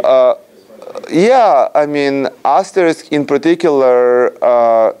 yeah, I mean, Asterisk in particular,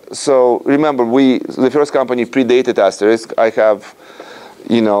 so remember, the first company predated Asterisk. I have,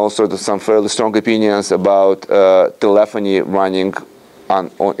 sort of some fairly strong opinions about telephony running on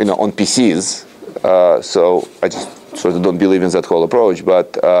PCs. So I just sort of don't believe in that whole approach.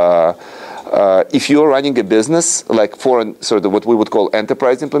 But if you're running a business, like for sort of what we would call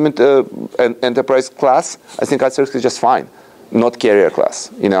enterprise enterprise class, I think Asterisk is just fine. Not carrier class,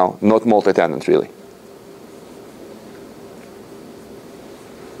 not multi-tenant really.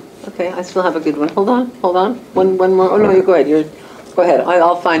 Okay, I still have a good one. Hold on. One more. Oh no, you go ahead. Go ahead.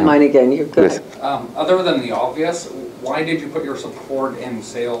 I'll find mine again. You're good. Other than the obvious, why did you put your support in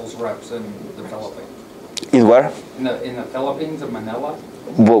sales reps in developing? In where? In the Philippines, in Manila.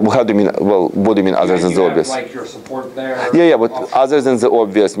 Well, how do you mean? Well, what do you mean other than the obvious? Like your support there. Yeah, but other than the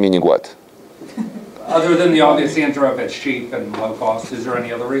obvious, meaning what? Other than the obvious answer, if it's cheap and low cost, is there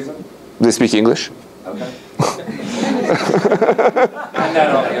any other reason? They speak English. Okay.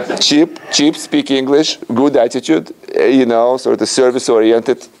 cheap, speak English, good attitude, sort of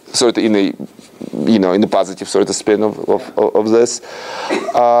service-oriented, sort of in a, in the positive sort of spin of this.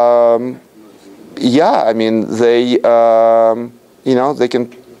 Yeah, I mean, they, they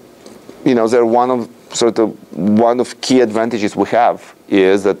can, they're one of key advantages we have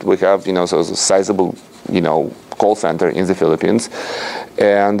is that we have, so a sizable, call center in the Philippines,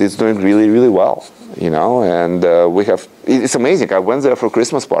 and it's doing really, really well, and we have, it's amazing. I went there for a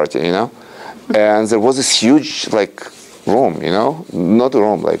Christmas party, and there was this huge, room, not a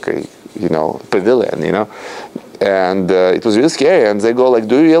room, like a, pavilion, and it was really scary. And they go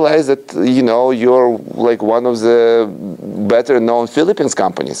do you realize that, you're one of the better known Philippines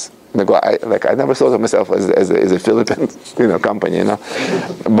companies? And I go, I never thought of myself as a Philippine, company,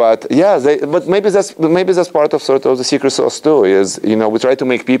 But yeah, but maybe that's part of sort of the secret sauce too. Is we try to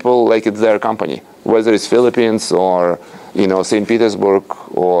make people like it's their company, whether it's Philippines or St. Petersburg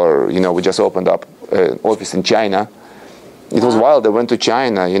or we just opened up an office in China. It was wild. I went to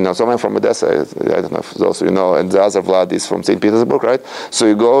China, someone from Odessa, I don't know if those and the other Vlad is from St. Petersburg, right? So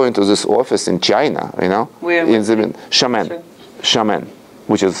you go into this office in China, Where? in Xiamen,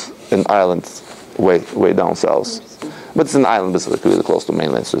 which is an island way down south. But it's an island basically really close to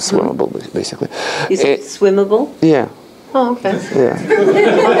mainland, so it's swimmable basically. Is it swimmable? Yeah. Oh, okay. Yeah.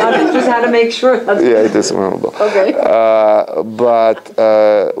 I just had to make sure. Yeah, it is swimmable. Okay.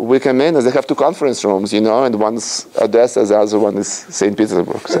 But we come in and they have 2 conference rooms, and one's Odessa, the other one is St.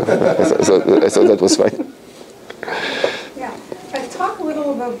 Petersburg. So that was fine. Yeah. Talk a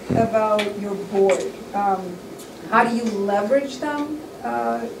little about your board. How do you leverage them,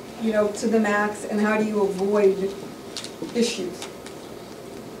 to the max, and how do you avoid issues?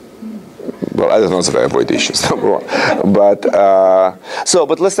 Well, I don't know if I avoid issues, number one.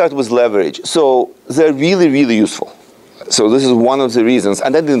 But let's start with leverage. So they're really, really useful. So this is one of the reasons,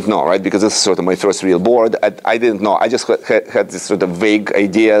 and I didn't know, right? Because this is sort of my first real board. I didn't know. I just had this sort of vague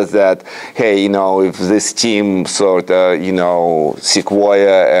idea that, hey, if this team sort of,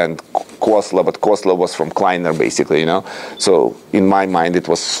 Sequoia and Khosla, but Khosla was from Kleiner, basically, So in my mind, it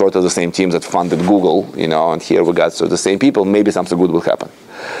was sort of the same team that funded Google, and here we got sort of the same people. Maybe something good will happen.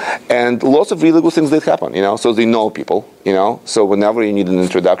 And lots of really good things did happen, So they know people, So whenever you need an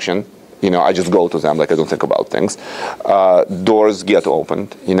introduction, I just go to them, I don't think about things. Doors get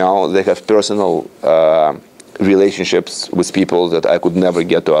opened, They have personal relationships with people that I could never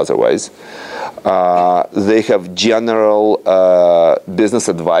get to otherwise. They have general business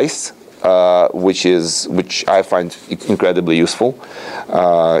advice, which I find incredibly useful.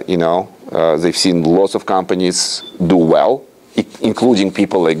 They've seen lots of companies do well, including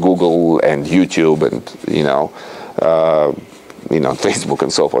people like Google and YouTube and Facebook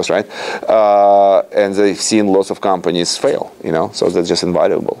and so forth, right? And they've seen lots of companies fail, so that's just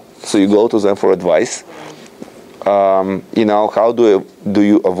invaluable. So you go to them for advice. How do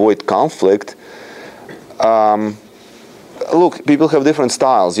you avoid conflict? Look, people have different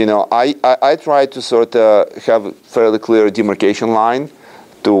styles. I try to sort of have a fairly clear demarcation line,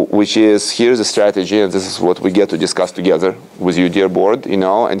 which is here's a strategy, and this is what we get to discuss together with you, dear board.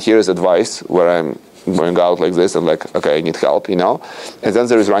 And here's advice where I'm going out like this and okay, I need help. And then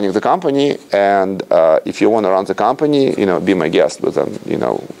there is running the company, and if you want to run the company, be my guest. But then,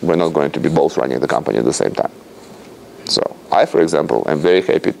 we're not going to be both running the company at the same time. So I, for example, am very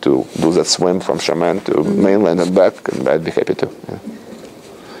happy to do that swim from Xiamen to mainland and back, and I'd be happy to. Yeah.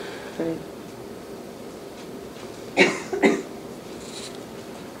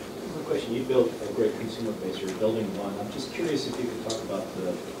 One question, you built a great consumer base, you're building one. I'm just curious if you could talk about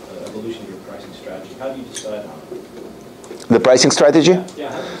the evolution of your pricing strategy. How do you decide on it? The pricing strategy?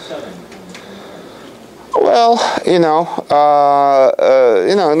 Yeah, how do you decide on it? Well,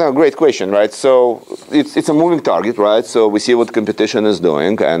 no, great question, right? So it's a moving target, right? So we see what competition is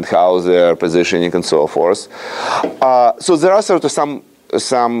doing and how they're positioning and so forth. So there are sort of some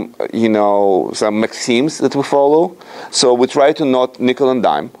maxims that we follow. So we try to not nickel and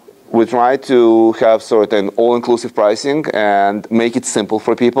dime. We try to have sort of an all-inclusive pricing and make it simple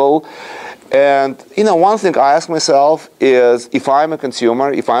for people. And, one thing I ask myself is, if I'm a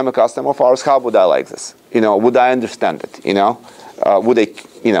consumer, if I'm a customer of ours, how would I like this? Would I understand it? Would I,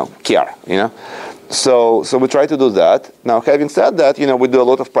 care? So we try to do that. Now, having said that, we do a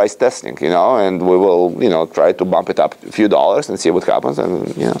lot of price testing, and we will, try to bump it up a few dollars and see what happens.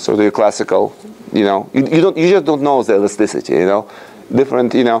 And, so the classical, you just don't know the elasticity,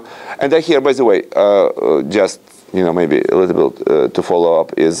 different, And I hear, by the way, just, maybe a little bit to follow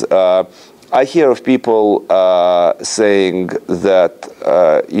up is, I hear of people saying that,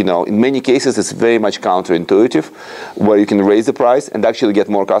 in many cases it's very much counterintuitive, where you can raise the price and actually get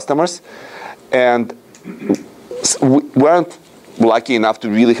more customers. And we weren't lucky enough to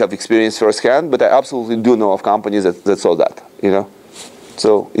really have experience firsthand, but I absolutely do know of companies that saw that,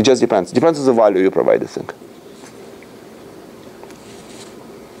 So it just depends. Depends on the value you provide, I think.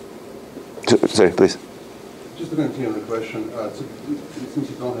 Sorry, please. Just to continue on the question, since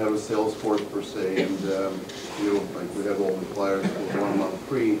you don't have a sales force per se, and we have all the flyers for 1 month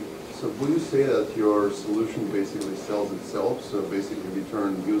free, so would you say that your solution basically sells itself? So basically you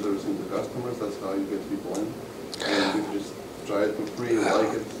turn users into customers, that's how you get people in? And you just try it for free,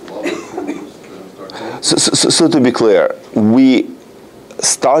 like it, love it, and just start paying? So to be clear, we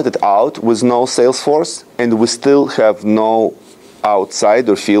started out with no sales force, and we still have no outside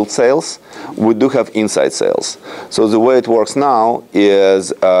or field sales. We do have inside sales. So the way it works now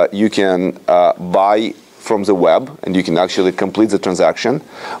is you can buy from the web, and you can actually complete the transaction.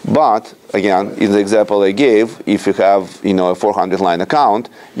 But again, in the example I gave, if you have a 400-line account,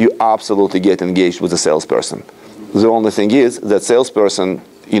 you absolutely get engaged with a salesperson. The only thing is that salesperson,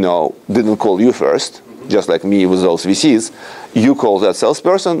 didn't call you first, just like me with those VCs. You call that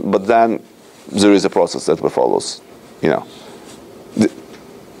salesperson, but then there is a process that follows.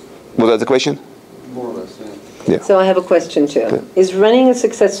 Was that the question? More or less, yeah. So I have a question too. Okay. Is running a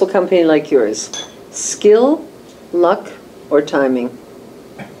successful company like yours skill, luck, or timing?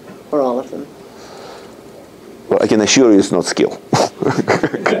 Or all of them? Well, I can assure you it's not skill.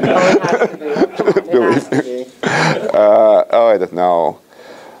 I don't know.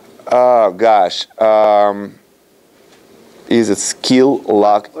 Oh, gosh. Is it skill,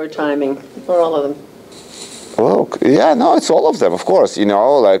 luck? Or timing? Or all of them? Well, yeah, no, it's all of them, of course,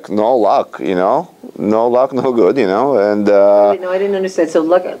 like no luck, no luck, no good, and... no, I didn't understand. So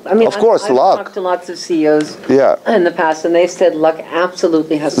luck, of course, I've luck. talked to lots of CEOs yeah. in the past, and they've said luck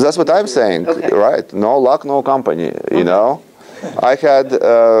absolutely has to. That's what I'm saying, okay. Right? No luck, no company, I had,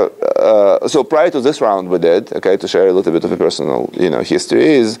 so prior to this round we did, to share a little bit of a personal, history,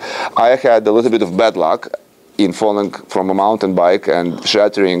 is I had a little bit of bad luck in falling from a mountain bike and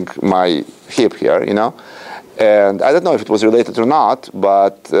shattering my hip here, And I don't know if it was related or not,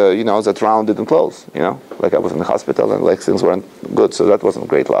 but, that round didn't close, Like I was in the hospital and things weren't good, so that wasn't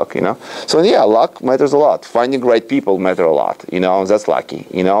great luck, So yeah, luck matters a lot. Finding right people matter a lot, that's lucky,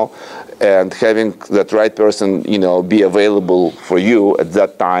 And having that right person, be available for you at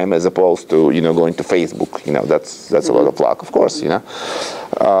that time as opposed to, going to Facebook, that's a lot of luck, of course,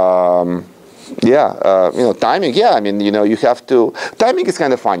 timing, you have to, timing is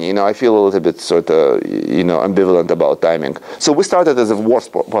kind of funny, I feel a little bit sort of, ambivalent about timing. So we started as the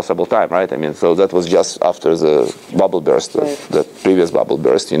worst possible time, right? So that was just after the bubble burst, the previous bubble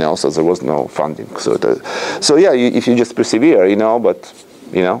burst, so there was no funding. So yeah, if you just persevere, but,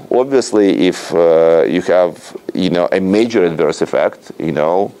 obviously if you have, a major adverse effect,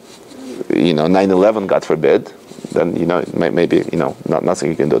 9/11, God forbid, then maybe nothing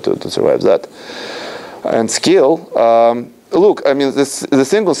you can do to survive that. And skill, look, the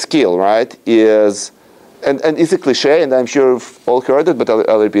single skill, right, is, and it's a cliche, and I'm sure you've all heard it, but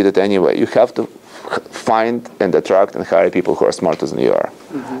I'll repeat it anyway. You have to find and attract and hire people who are smarter than you are.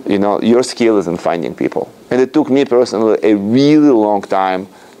 Mm-hmm. Your skill is in finding people, and it took me personally a really long time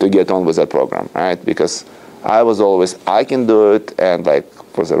to get on with that program, right? Because I was always, I can do it, and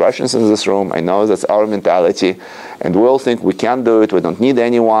for the Russians in this room, I know that's our mentality, and we all think we can do it, we don't need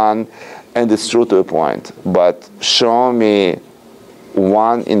anyone, and it's true to a point. But show me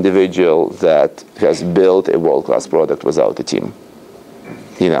one individual that has built a world-class product without a team.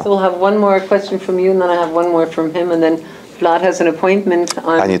 So we'll have one more question from you, and then I have one more from him, and then Vlad has an appointment.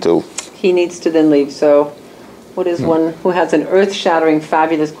 He needs to then leave. So what is one who has an earth-shattering,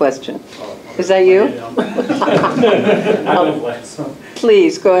 fabulous question? Is that you?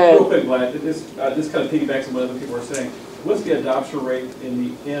 Please, go ahead. Real quick, Vlad, this kind of piggybacks on what other people are saying. What's the adoption rate in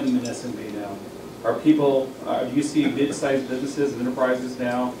the M in SMB now? Are people, do you see mid-sized businesses and enterprises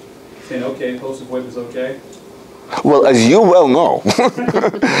now saying, okay, hosted VoIP is okay? Well, as you well know.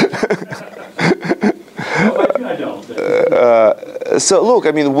 I don't. So look,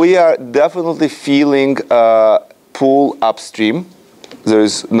 we are definitely feeling pull upstream. There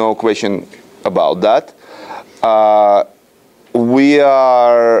is no question about that. We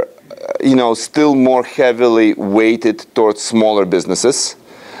are, still more heavily weighted towards smaller businesses.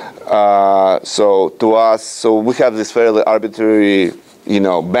 So to us, we have this fairly arbitrary,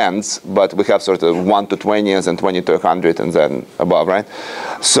 bands, but we have sort of 1 to 20 and then 20 to 100 and then above, right?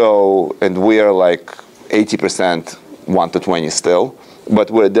 So, and we are 80% 1 to 20 still. but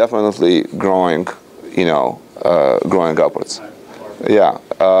we're definitely growing, growing upwards. Yeah,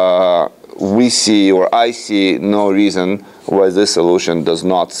 we see, or I see, no reason why this solution does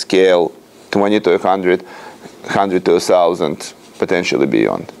not scale 20 to 100, 100 to 1,000, potentially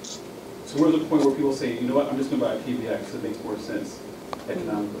beyond. So we're at the point where people say, you know what, I'm just going to buy a PBX because it makes more sense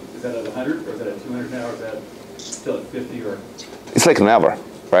economically. Is that at 100, or is that at 200 now, or is that still at 50, or? It's like never,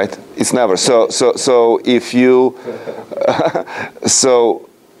 right? It's never. So if you,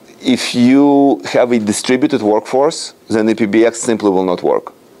 if you have a distributed workforce, then the PBX simply will not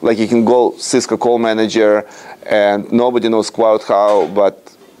work. Like you can go Cisco call manager, and nobody knows quite how, but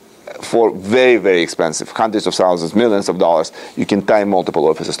for very, very expensive, hundreds of thousands, millions of dollars, you can tie multiple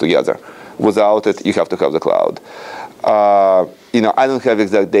offices together. Without it, you have to have the cloud. I don't have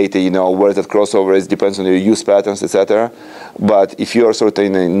exact data, where that crossover is, depends on your use patterns, etc. But if you're sort of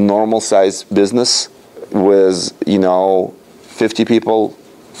in a normal size business with, 50 people,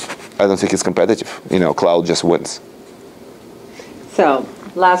 I don't think it's competitive. Cloud just wins. So,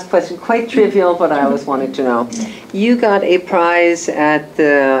 last question, quite trivial, but I always wanted to know. You got a prize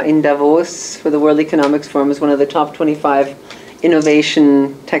in Davos for the World Economics Forum as one of the top 25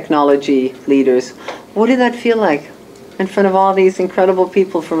 innovation technology leaders. What did that feel like in front of all these incredible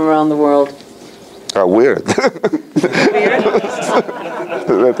people from around the world? Weird. Weird?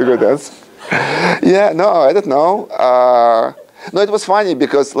 That's a good answer. Yeah, no, I don't know. No, it was funny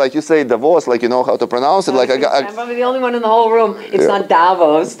because, like you say, Davos, like you know how to pronounce it. I'm probably the only one in the whole room. It's not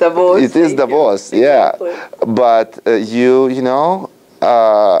Davos, Davos. It is Davos, yeah. Exactly. But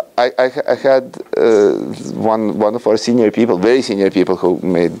I had one of our senior people, very senior people, who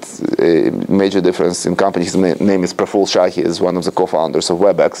made a major difference in company. His name is Praful Shah. He is one of the co-founders of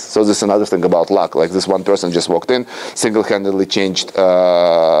WebEx. So this is another thing about luck. Like this one person just walked in, single-handedly changed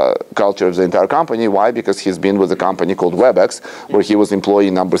culture of the entire company. Why? Because he's been with a company called WebEx, where he was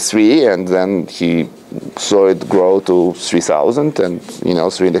employee number 3, and then he saw it grow to 3,000, and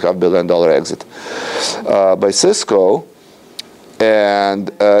 $3.5 billion exit by Cisco.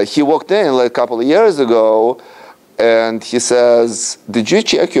 And he walked in like a couple of years ago, and he says, "Did you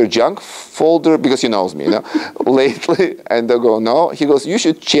check your junk folder?" Because he knows me, lately. And I go, "No." He goes, "You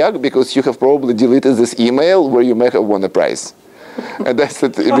should check because you have probably deleted this email where you may have won a prize." And that's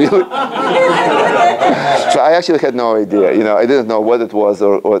it, really. So I actually had no idea. I didn't know what it was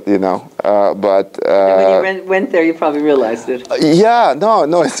or what, but. When you went there, you probably realized it. Yeah,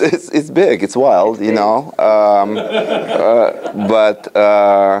 no, it's big, it's wild, but.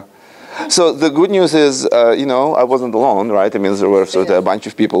 So the good news is, I wasn't alone, right? I mean, there were sort of a bunch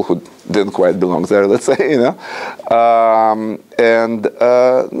of people who didn't quite belong there, let's say, no,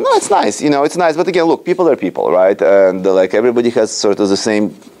 it's nice, it's nice. But again, look, people are people, right? And like everybody has sort of the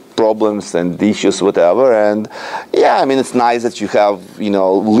same problems and issues, whatever. And yeah, I mean, it's nice that you have,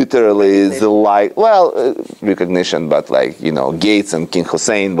 literally the recognition, but like, Gates and King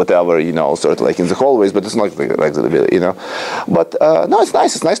Hussein, whatever, sort of like in the hallways, but it's not like the, But no, it's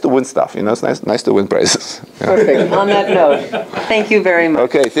nice. It's nice to win stuff, It's nice to win prizes. Yeah. Perfect. On that note, thank you very much.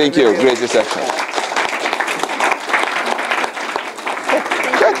 Okay, thank you. Great reception.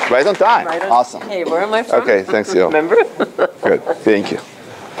 Good. Right on time. Awesome. Hey, where am I from? Okay, thanks, you. Remember? Good. Thank you.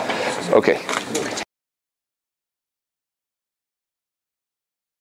 Okay.